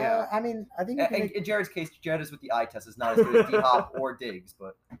interchangeable. Yeah. I mean, I think you can make, In Jared's case, Jared is with the eye test is not as good as D-Hop or Diggs,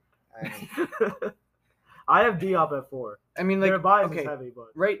 but I mean, I have Diop at 4. I mean, Their like, bias okay, is heavy, but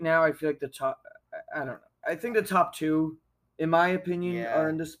right now I feel like the top. I don't know. I think the top 2, in my opinion, Yeah. are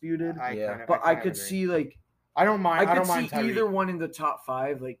undisputed. I But I kind of could agree. see like I don't mind. I I could don't mind see Tyreek. either one in the top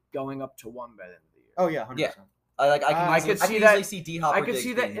 5, like going up to 1 by the end of the year. Oh yeah, 100%. I can I easily, could see easily that- see D-Hop. I or could Diggs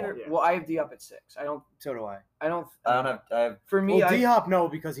see that. being more. Yeah. Well, I have D up at 6. I don't. So do I. I don't. I don't have. I have. For me, Well, I, D-Hop no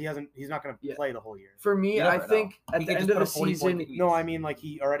because he's not going to Yeah. play the whole year. for me, You I never think know. at He the could end just of the put up 40 season, points. No, I mean like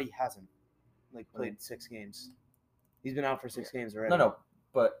he already hasn't played 6 games. He's been out for 6 games already. No,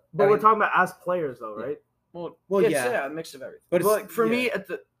 but but I we're mean, talking about as players though, Yeah. right? Well, it's, yeah. a mix of everything. But But it's- like, for me, yeah. at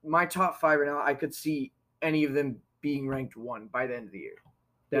my top 5 right now, I could see any of them being ranked 1 by the end of the year.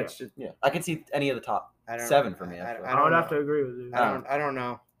 That's just yeah, I can see any of the top I don't- 7 for me. I Actually. I, don't would know. have to agree with you. I don't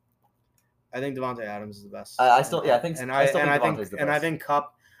know. I think Devontae Adams is the best. I still, yeah, I think, and I still think I Devontae's the and I best. think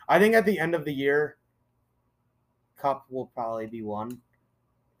Cup. I think at the end of the year, Cup will probably be 1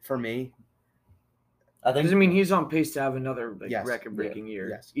 for me. I think. because I mean he's on pace to have another like Yes. record-breaking year,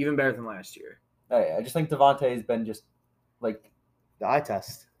 Yes. even better than last year. I just think Devontae's been just like The eye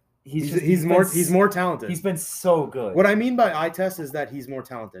test. he's He's more talented. He's been so good. What I mean by eye test is that he's more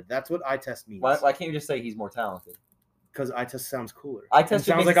talented. That's what eye test means. Why can't you just say he's more talented? Because eye test sounds cooler. Eye It test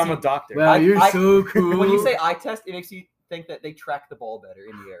sounds makes like it I'm a seem- doctor. Wow, you're I- so cool. When you say eye test, it makes you think that they track the ball better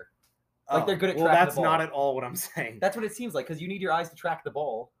in the air. like they're good at well, tracking the that's ball. not at all what I'm saying. That's what it seems like because you need your eyes to track the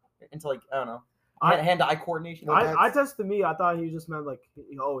ball into like I don't know I- hand-eye coordination. Well, I test to me, I thought he just meant like,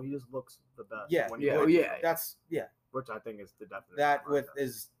 he just looks the best. Yeah, when Yeah, he oh, plays. yeah. That's yeah. which I think is the definition. That of with eye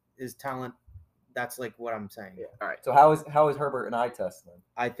test. is talent. That's like what I'm saying. Yeah. All right. So how is Herbert an eye test then?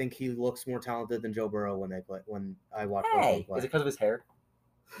 I think he looks more talented than Joe Burrow when they play. When I watch both of them play. Is it because of his hair?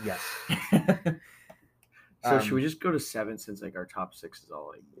 Yes. So should we just go to 7 since like our top 6 is all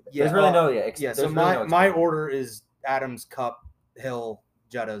like Yeah. There's really no Yeah. So there's really no my explaining. order is Adams, Cup, Hill,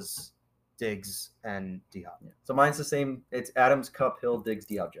 Jettas, Diggs, and D-Hop. Yeah. So mine's the same. It's Adams, Cup, Hill, Diggs,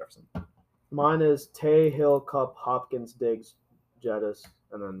 Diop, Jefferson. Mine is Tay, Hill, Cup, Hopkins, Diggs, Jettis,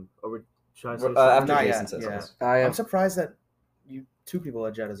 and then should I say After seven? Not Jason yet, says yeah. something. I I'm have surprised that you 2 people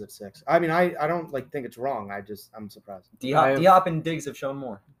had Jettas at 6. I mean, I don't like think it's wrong. I'm surprised. Diop and Diggs have shown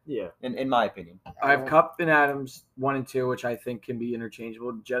more, Yeah. in my opinion. I have Cup and Adams 1 and 2, which I think can be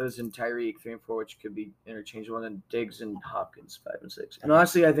interchangeable. Jettas and Tyreek 3 and 4, which could be interchangeable, and then Diggs and Hopkins 5 and 6. And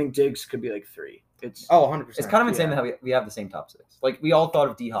honestly, I think Diggs could be like 3. It's 100%. It's kind of insane that we have the same top 6. Like we all thought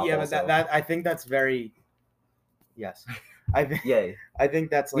of D-Hop. Yeah, also. but that I think that's very. Yes, I think Yay. I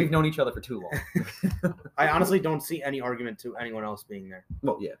think that's like. We've known each other for too long. I honestly don't see any argument to anyone else being there.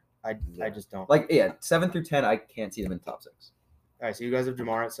 Well, yeah. I just don't. Like 7 through 10, I can't see them in the top 6. All right, so you guys have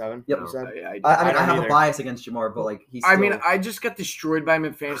Jamar at 7. Yep. You said? I mean, I I don't have either. a bias against Jamar, but like he's. I Still, mean, I just got destroyed by him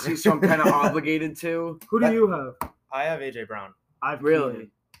in fantasy, so I'm kind of obligated to. Who do you have? I have AJ Brown. I've Really?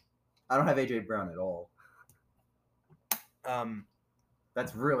 Keenan. I don't have AJ Brown at all. Um,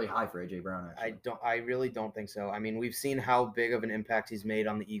 That's really high for AJ Brown. Actually. I really don't think so. I mean, we've seen how big of an impact he's made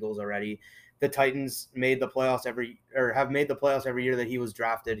on the Eagles already. The Titans have made the playoffs every year that he was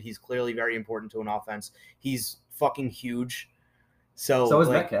drafted. He's clearly very important to an offense. He's fucking huge. So is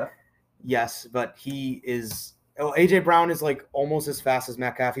like, Metcalf. Yes, but he is. Oh, AJ Brown is like almost as fast as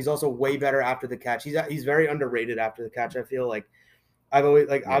Metcalf. He's also way better after the catch. He's very underrated after the catch. I feel like I've always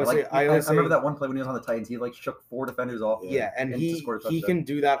like Yeah, obviously like, I always remember say, that one play when he was on the Titans. He like shook 4 defenders off. yeah, and to score a he touchdown. can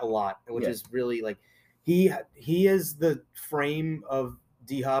do that a lot, which is really like he is the frame of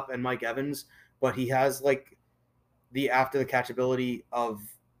D-Hop and Mike Evans, but he has like the after the catch ability of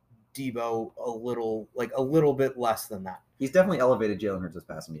Debo a little bit less than that. He's definitely elevated Jalen Hurts'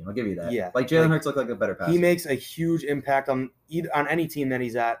 passing game. I'll give you that. Yeah, like Jalen Hurts looked like a better passer. He makes a huge impact on any team that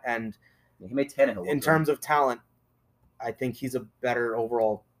he's at, and He made Tannehill. in terms of talent, I think he's a better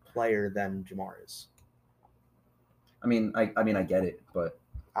overall player than Jamar is. I mean, I get it, but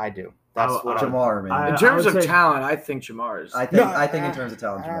I do. That's what Jamar, man. In terms would of say- talent, I think Jamar is. I think in terms of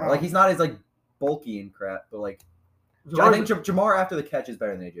talent, I don't Jamar. know. Like he's not as like bulky and crap, but like I Jamar's- think Jamar after the catch is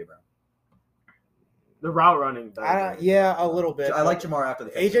better than AJ Brown. the route running. Yeah, a little bit. I like Jamar after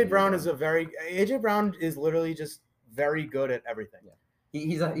the catch. AJ Brown is literally just very good at everything. Yeah.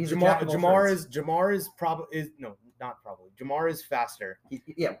 He's a Jamar Jamar is faster. But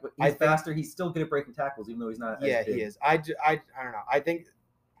I he's think- faster. He's still good at breaking tackles, even though he's not. Yeah, as big. he is. I don't know. I think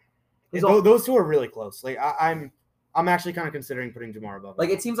He's those two are really close. Like I'm actually kind of considering putting Jamar above him. Like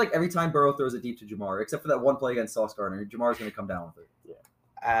it seems like every time Burrow throws it deep to Jamar, except for that one play against Sauce Gardner, Jamar's going to come down with it.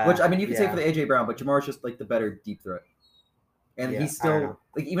 Which I mean, you can say for the AJ Brown, but Jamar's just like the better deep threat. And Yeah, he's I don't still know.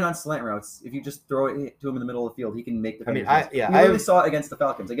 like even on slant routes, if you just throw it to him in the middle of the field, he can make the. I mean, We I really have- saw it against the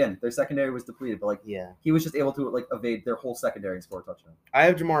Falcons. Again, their secondary was depleted, but like yeah. he was just able to like evade their whole secondary and score a touchdown. I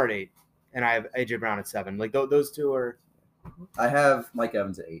have Jamar at 8, and I have AJ Brown at 7. Like those two are. I have Mike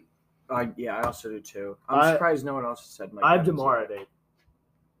Evans at 8. Yeah, I also do too. I'm surprised no one else has said Mike I have Evans Jamar yet. at 8.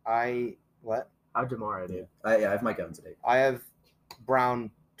 I I have Jamar at 8. I have Mike Evans at 8. I have Brown,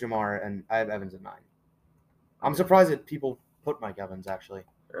 Jamar, and I have Evans at 9. I'm surprised that people put Mike Evans actually.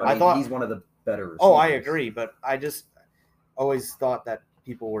 I I thought- he's one of the better receivers. Oh, I agree, but I just always thought that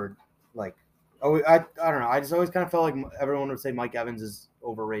people were like, I don't know. I just always kind of felt like everyone would say Mike Evans is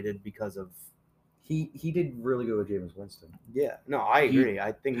overrated because of. He did really good with Jameis Winston. Yeah, no, I agree.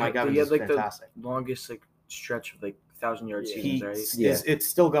 I think Mike He Evans had, is like, the fantastic. Longest like stretch of like 1,000-yard Yeah. seasons, right? It's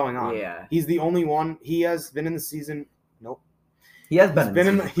still going on. Yeah. He's the only one. He has been in the season. Nope. He has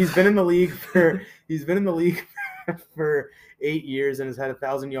been. He's been in the league for 8 years and has had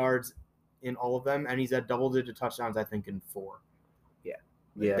 1,000 yards in all of them, and he's had double-digit touchdowns, I think, in 4.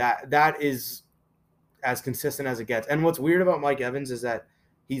 Yeah. That is as consistent as it gets. And what's weird about Mike Evans is that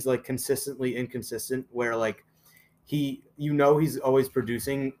he's like consistently inconsistent, where like he's always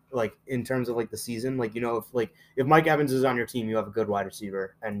producing like in terms of like the season. Like, if Mike Evans is on your team, you have a good wide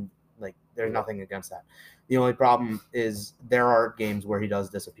receiver, and like there's nothing against that. The only problem is there are games where he does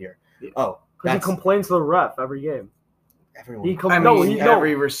disappear. Yeah. Oh, Because he complains to the ref every game. everyone.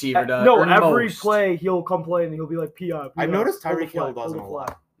 Every receiver does. No, or every most. play he'll complain and he'll be like, PI. I've noticed pull the Tyreek Hill flag, pull doesn't the a flag."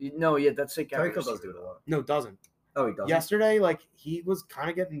 lot. No, yeah, that's like every Tyreek Hill does receiver, do it a lot. No, doesn't. Oh, he does. Yesterday, like he was kind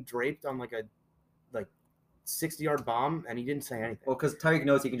of getting draped on like a 60-yard bomb, and he didn't say anything. Well, because Tyreek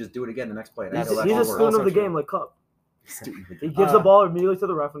knows he can just do it again the next play. And He's he'll a actually student work. of the Also game like Cup. Stupid. He gives the ball immediately to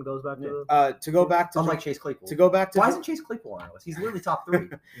the ref and goes back to the. To go back to Unlike Chase Claypool. Why Why isn't Chase Claypool on our list? He's literally top 3.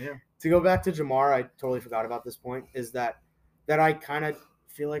 Yeah. to go back to Jamar, I totally forgot about this point. Is that I kind of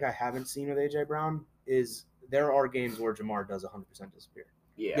feel like I haven't seen with AJ Brown is there are games where Jamar does 100% disappear.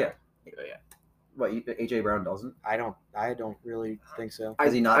 Yeah. What, AJ Brown doesn't? I don't really think so.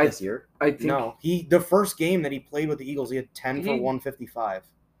 Is he not this year? I think No, the first game that he played with the Eagles, he had 10 for 155.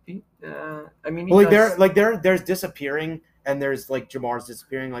 I mean, he Well, does- there's disappearing and there's like Jamar's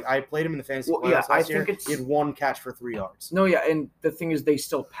disappearing. Like I played him in the fantasy playoffs last year. He had 1 catch for 3 yards. No, yeah, and the thing is, they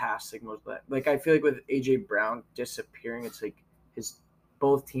still pass like most of that. Like I feel like with AJ Brown disappearing, it's like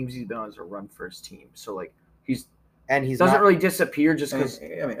both teams he's been on is a run first team. So like he doesn't not, really disappear just because.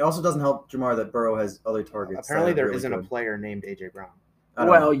 I mean, it also doesn't help Jamar that Burrow has other targets. Apparently, there really isn't a good. player named AJ Brown. I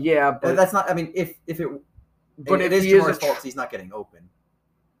don't Well, know. yeah, but That's not. I mean, if it. But it if is he is Jamar's a fault, he's not getting open.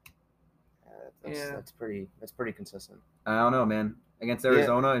 That's pretty consistent. I don't know, man. Against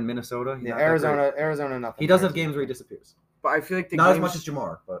Arizona and Minnesota, he's Yeah, not that great. Arizona, nothing. He does have games where he disappears. but I feel like the Not games, as much as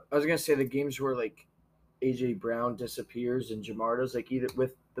Jamar, but I was gonna say the games where like AJ Brown disappears and Jamar does, like either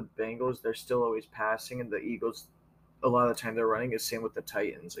with the Bengals, they're still always passing, and the Eagles, a lot of the time they're running. Is same with the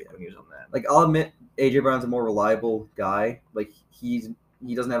Titans, like when he was on that. like I'll admit, AJ Brown's a more reliable guy. Like he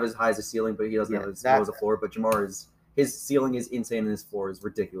doesn't have as high as a ceiling, but he doesn't have as low as a floor. But Jamar his ceiling is insane and his floor is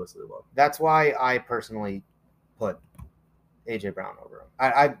ridiculously low. That's why I personally put AJ Brown over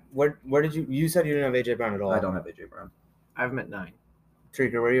him. Where did you said you didn't have AJ Brown at all? I don't have AJ Brown. I have him at 9.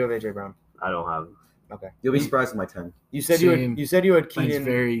 Trigger, where do you have AJ Brown? I don't have You'll be surprised with my 10. You said Same. you had Mine's Keenan.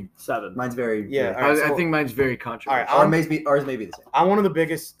 very. 7. Mine's very Yeah, big. all right, I so- think mine's very controversial. All Ours may be the same. I'm one of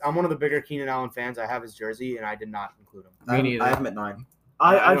the bigger Keenan Allen fans. I have his jersey and I did not include him. Me neither. I have him at 9.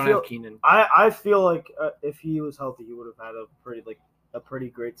 I I don't feel have Keenan. I feel like if he was healthy, he would have had a pretty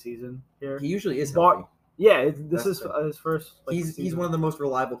great season here. He usually is But- healthy. Yeah, That's this is his first. He's season. one of the most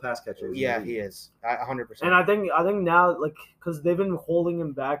reliable pass catchers. Yeah, he is. 100%. And I think now, like, because they've been holding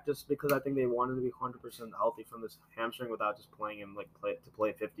him back just because I think they wanted to be 100% healthy from this hamstring without just playing him play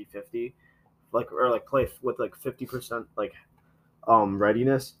 50-50, or play with 50%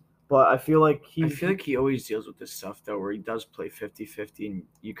 readiness. But I feel like I feel like he always deals with this stuff though, where he does play 50-50, and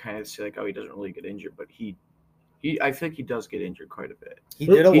you kind of say like, oh, he doesn't really get injured, but I feel like he does get injured quite a bit. he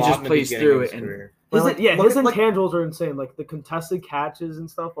did a he lot just in the plays beginning through of his it and- career. his Like, his look at, intangibles are insane, like the contested catches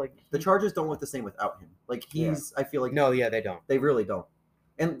and stuff. Like the Chargers don't look the same without him. Like I feel like No, yeah, they don't. they really don't.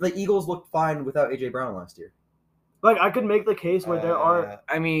 And the Eagles looked fine without AJ Brown last year. like I could make the case where there are.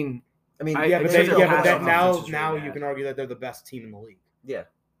 I mean, I mean, I but think then, the but pass then offense now is really you bad. can argue that they're the best team in the league. yeah.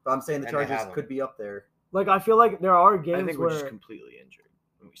 But I'm saying the And they Chargers have him. could be up there. Like I feel like there are I games think we're just where completely injured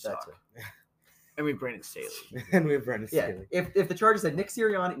when we That's suck. it. I mean, Brandon Staley. and we have Brendan Yeah. Staley. If the Chargers had Nick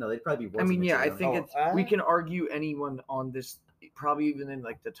Sirianni, no, they'd probably be worse. I mean, than Nick yeah, I Sirianni. think Oh, we can argue anyone on this, probably even in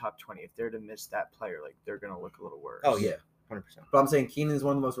like the top 20, if they're to miss that player, like they're gonna look a little worse. Oh yeah, Yeah. 100%. But I'm saying Keenan is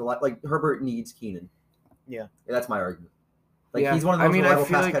one of the most reliable. Like Herbert needs Keenan. Yeah. That's my argument. Like Yeah. he's one of the I most mean, I reliable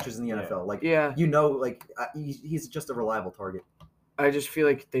feel pass like- catchers in the NFL. Like Yeah, he's just a reliable target. I just feel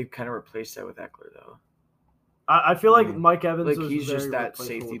like they've kind of replaced that with Eckler though. I feel like Mhm. Mike Evans Like was he's just very that replaceable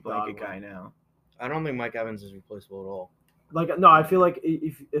safety with blanket Godwin. guy now. I don't think Mike Evans is replaceable at all. Like no, I feel like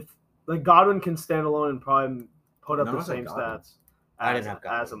if like Godwin can stand alone and probably put up No, the I said same Godwin. stats. I didn't have as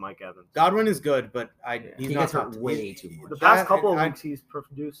Godwin. a Mike Evans. Godwin is good, but Yeah. he's He not gets hurt top- way too much. The past I- couple of I- weeks, he's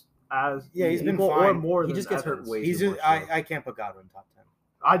produced as Yeah, he's been equal or fine. more. He than just gets hurt Evans. way He's too just, much. I can't put Godwin top 10.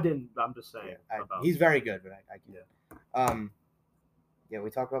 I didn't. I'm just saying. Yeah, about he's very good, but I can't. Yeah, we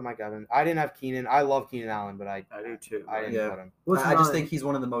talked about Mike Evans. I didn't have Keenan. I love Keenan Allen, but I do too. I didn't Yeah. put him. What's I just mine? think he's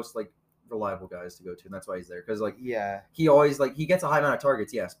one of the most reliable guys to go to, and that's why he's there. Because Yeah, he always he gets a high amount of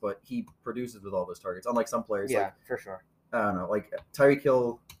targets, yes, but he produces with all those targets. Unlike some players, yeah, for sure. I don't know, like Tyreek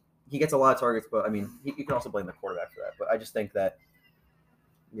Hill, he gets a lot of targets, but I mean, you can also blame the quarterback for that. But I just think that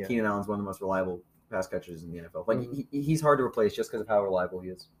Yeah. Keenan Allen's one of the most reliable pass catchers in the NFL. Like Mhm. he's hard to replace just because of how reliable he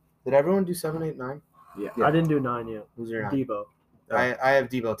is. Did everyone do 7, 8, 9? Yeah. Yeah. I didn't do 9 yet. Who's your 9? Debo. I have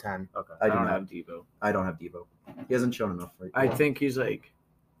Debo 10. Okay. I I do don't not. have Debo. I don't have Debo. He hasn't shown enough. Right? I think he's like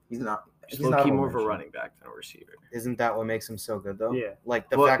he's not. He's low not key a more of a one-man show. running back than a receiver. Isn't that what makes him so good though? Yeah. Like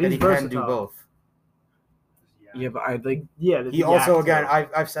the Well, fact that he's he can do versatile. both. Yeah, but I like Yeah. He also again,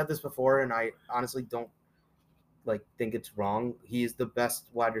 I've said this before, and I honestly don't think it's wrong. He is the best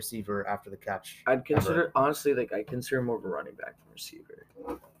wide receiver after the catch. I'd consider honestly I consider more of a running back than receiver.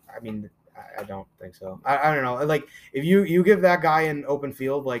 I mean, I don't think so. I don't know. Like if you give that guy an open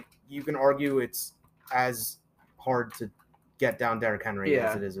field, like you can argue it's as hard to get down Derrick Henry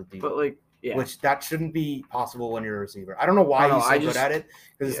Yeah, as it is with Debo. But like yeah, Which that shouldn't be possible when you're a receiver. I don't know why I don't he's know, so good at it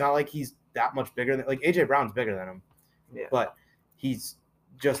because it's yeah. not like he's that much bigger than AJ Brown's bigger than him. Yeah. but he's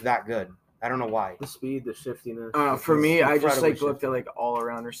just that good. I don't know why. The speed, the shiftiness. For me, I just incredibly like looked shifty. at like all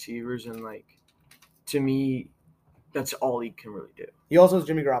around receivers and like to me, that's all he can really do. He also has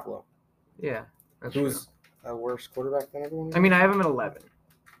Jimmy Garoppolo, Yeah, that's who's a worse quarterback than everyone. true. I mean, I have him at 11.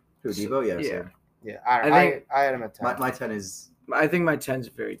 Who, Debo? Yeah. Yeah. same. yeah, I I had him at 10. My 10 is I think my 10's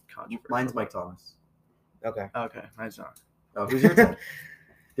very controversial. mine's Mike Thomas. Okay. Okay, mine's not. Oh, who's your 10? Do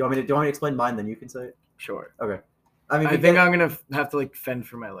you want me to explain mine? Then you can say it. Sure. Okay. I mean, I think I'm gonna have to like fend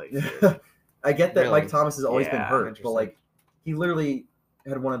for my life. here. I get that Really? Mike Thomas has always been Yeah, hurt, but interesting. like he literally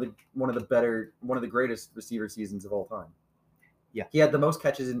had one of the greatest receiver seasons of all time. Yeah. He had the most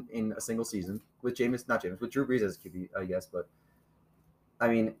catches in a single season with with Drew Brees as QB, I guess. But I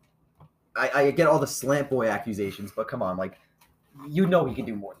mean, I get all the slant boy accusations, but come on, like he can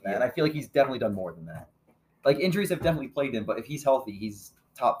do more than that. Yeah. And I feel like he's definitely done more than that. Like injuries have definitely plagued him, but if he's healthy, he's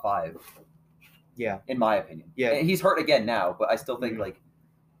top 5 Yeah. in my opinion. Yeah. And he's hurt again now, but I still think Mhm. like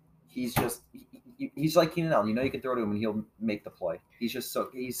he's just he's like Keenan Allen. You can throw to him and he'll make the play. He's so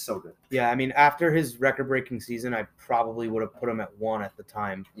good. Yeah, I mean, after his record-breaking season, I probably would have put him at 1 at the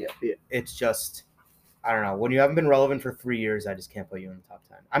time. Yeah. It's just, I don't know. When you haven't been relevant for 3 years, I just can't put you in the top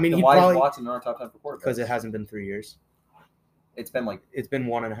 10. I mean, Then he why probably is Watson in our top 10 for quarterbacks? because it hasn't been 3 years. It's been like It's been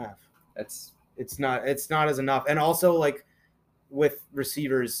 1.5. it's It's not as enough. And also, like with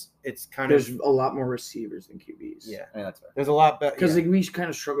receivers, it's kind There's of a lot more receivers than QBs. yeah. I mean that's fair. There's a lot better Because like we kind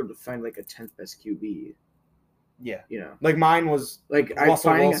of struggled to find like a 10th best QB. yeah. You know, Like mine was like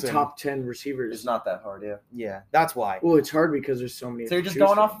Russell finding Wilson. a top 10 receivers. It's not that hard, yeah. yeah. That's why. Well, it's hard because there's so many. So you're to just choose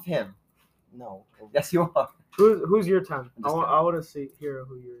going from. off of him. No. Yes, you are. Who's your 10? I'm I just want to hear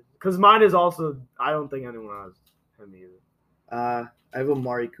who yours. Because mine is also. I don't think anyone has him either. I have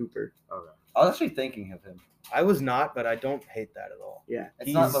Amari Cooper. Okay. I was actually thinking of him. I was not, but I don't hate that at all. Yeah,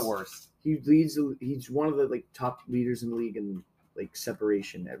 It's not the worst. he leads. He's one of the like top leaders in the league in like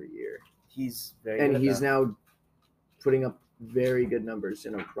separation every year, He's very and good at he's that. now putting up very good numbers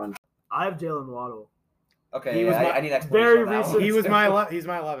in a run. I have Jalen Waddle. Okay, He was my- I need explanation very on that recent- one. He's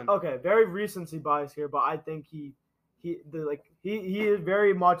my 11. Okay, very recency bias here, but I think he is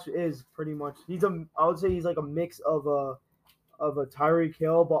very much is pretty much I would say he's like a mix of a Tyreek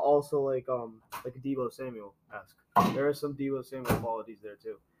Hill, but also like a Deebo Samuel esque. There are some Deebo Samuel qualities there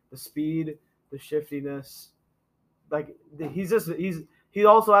too. The speed, the shiftiness, like he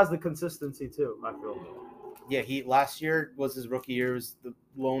also has the consistency too. I feel. Yeah, last year was his rookie year. He was the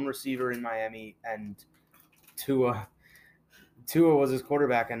lone receiver in Miami, and Tua was his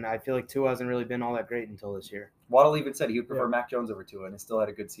quarterback, and I feel like Tua hasn't really been all that great until this year. Waddle even said he would prefer Yeah. Mac Jones over Tua, and he still had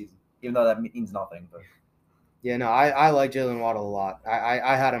a good season, even though that means nothing. But Yeah, no, I like Jalen Waddle a lot.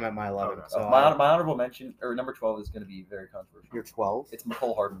 I had him at my 11. Okay. So my honorable mention or number 12 is going to be very controversial. you're 12. It's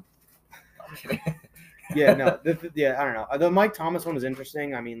McCole Hardman. I'm kidding. Yeah, no, yeah, I don't know. The Mike Thomas one is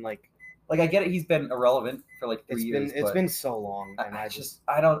interesting. I mean, like Like I get it, he's been irrelevant for like 3 years. it's but been so long, and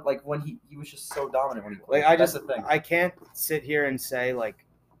I don't like when he was just so dominant when he played. like That's the thing. I can't sit here and say like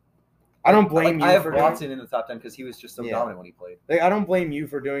I don't blame you I have for doing Watson in the top 10 because he was just so Yeah. dominant when he played. like I don't blame you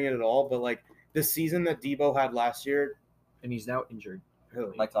for doing it at all, but like the season that Debo had last year, And he's now injured. who?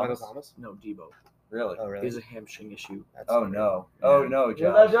 Mike Michael Thomas? Thomas? No, Debo. Really? Oh He really? has a hamstring issue. That's Oh funny. no! Oh no, You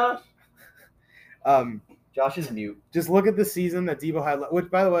hear that, Josh! Josh? Josh is mute. Just look at the season that Debo had. Which,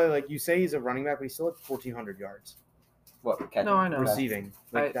 by the way, like you say, he's a running back, but he still had 1,400 yards What? Catching? No, I know. receiving.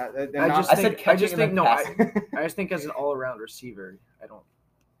 Like I- that. I just I said think. I catching just and think. then No, passing. I just think as an all-around receiver, I don't.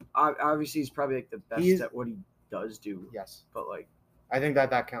 Obviously, he's probably like the best He's- at what he does do. yes, But like, I think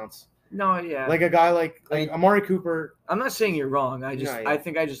that counts. no, yeah. Like a guy like I mean- Amari Cooper. I'm not saying you're wrong. I just. No, yeah. I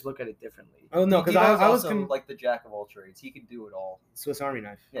think I just look at it differently. Oh no, because Debo's I was also like the jack of all trades. He can do it all. Swiss Army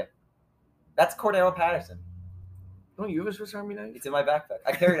knife. That's Cordero Patterson. Don't you have a Swiss Army knife? It's in my backpack.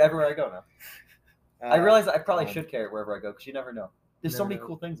 I carry it everywhere I go now. I realize I probably um, should carry it wherever I go because you never know. There's so Never many know.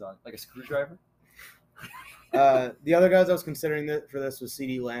 cool things on it, like a screwdriver. The other guys I was considering for this was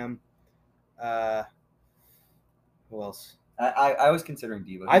CD Lamb. Who else? I was considering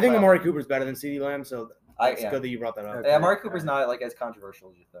Debo. I think He's my Amari other- Cooper's better than CD Lamb, so it's good that you brought that up. Yeah, Amari Cooper's not like as controversial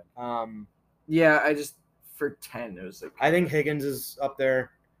as you think. Yeah, I just for 10 it was like. I think Higgins is up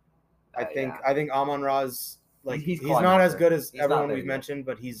there. I yeah. think Amon Ra's like He's he's climbing not up as there. good as He's not everyone there we've yet. mentioned,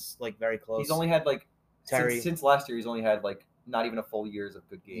 but he's like very close. He's only had like Terry. since last year. He's only had like not even a full years of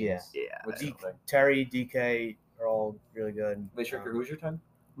good games. Yeah. Yeah. With D- something. Terry, DK are all really good. Wait, Stricker, who's your 10?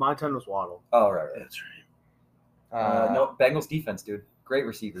 My 10 was Waddle. Oh, right. That's right. No, Bengals defense, dude. Great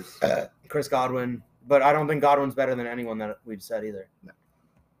receivers. Chris Godwin, but I don't think Godwin's better than anyone that we've said either. No.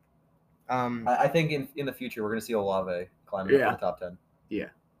 I think in the future we're gonna see Olave climbing up Yeah. to the top 10.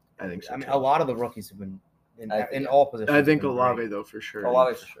 I think so. I mean, too. a lot of the rookies have been in all positions. I think he's been Olave great. though for sure.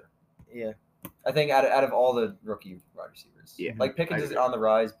 Olave for sure. Yeah. I think out of all the rookie wide receivers, Yeah, like Pickens I is agree. on the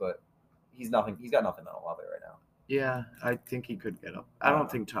rise, but he's nothing. He's got nothing on Olave right now. Yeah, I think he could get up. I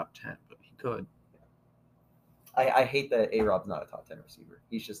don't think top 10, but he could. I hate that A-Rob's not a top 10 receiver.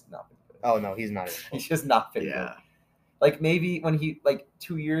 He's just not been good. Oh no, he's not. He's just not been good. Yeah. Like maybe when he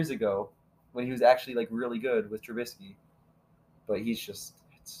 2 years ago, when he was actually like really good with Trubisky, but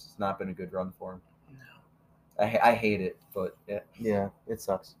it's not been a good run for him. No. I hate it, but yeah. Yeah, it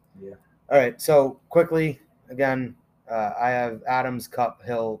sucks. Yeah. All right, so quickly again, I have Adams, Cup,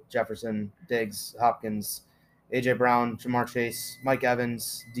 Hill, Jefferson, Diggs, Hopkins, AJ Brown, Jamar Chase, Mike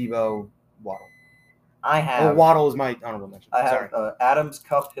Evans, Debo, Waddle. I have Waddle is my honorable mention. I Sorry. have Adams,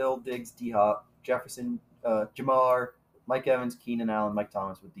 Cup, Hill, Diggs, D-Hop, Jefferson, Jamar, Mike Evans, Keenan Allen, Mike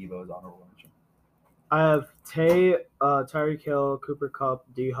Thomas with Debo as honorable mention. I have Tay, Tyreek Hill, Cooper Kupp,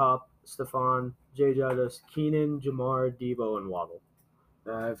 D Hop, Stephon, Jay Jettis, Keenan, Jamar, Debo, and Waddle.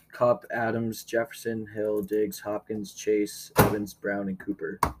 I have Cup, Adams, Jefferson, Hill, Diggs, Hopkins, Chase, Evans, Brown, and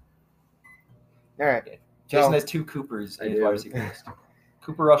Cooper. All right. Okay. Jason So- has 2 Coopers I in his do. wide receiver list.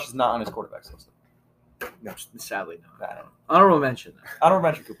 Cooper Rush is not on his quarterback list. No. Sadly, no. Bad. Honorable mention. Though. I don't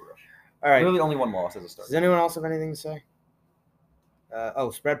mention Cooper Rush. All right. Literally only one loss as a Does starter. anyone else have anything to say?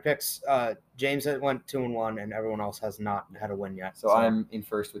 Spread picks. James went 2-1, and everyone else has not had a win yet. So I'm in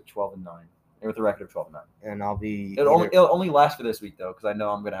first with 12-9, and with a record of 12-9. and I'll be. It'll only last for this week though, because I know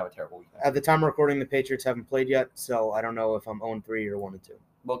I'm gonna have a terrible week. At the time of recording, the Patriots haven't played yet, so I don't know if I'm 0-3 or 1-2.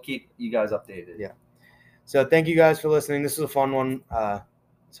 We'll keep you guys updated. Yeah. So thank you guys for listening. This was a fun one.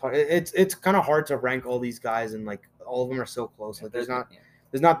 It's hard. It's kind of hard to rank all these guys, and like all of them are so close. Like there's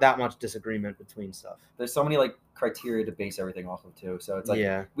not that much disagreement between stuff. There's so many like criteria to base everything off of too. So it's like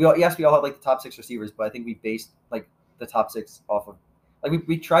yeah. we all have like the top 6 receivers, but I think we based like the top 6 off of like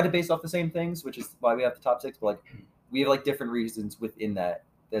we try to base off the same things, which is why we have the top 6. But like we have like different reasons within that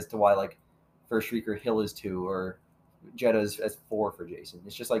as to why like for Shrieker Hill is 2 or Jetta's as 4 for Jason.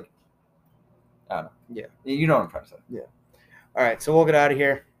 It's just like I don't know. Yeah. You know what I'm trying to say. All right. So we'll get out of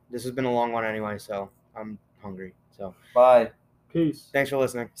here. This has been a long one anyway, so I'm hungry. So Bye. Peace. thanks for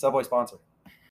listening. Subway sponsor.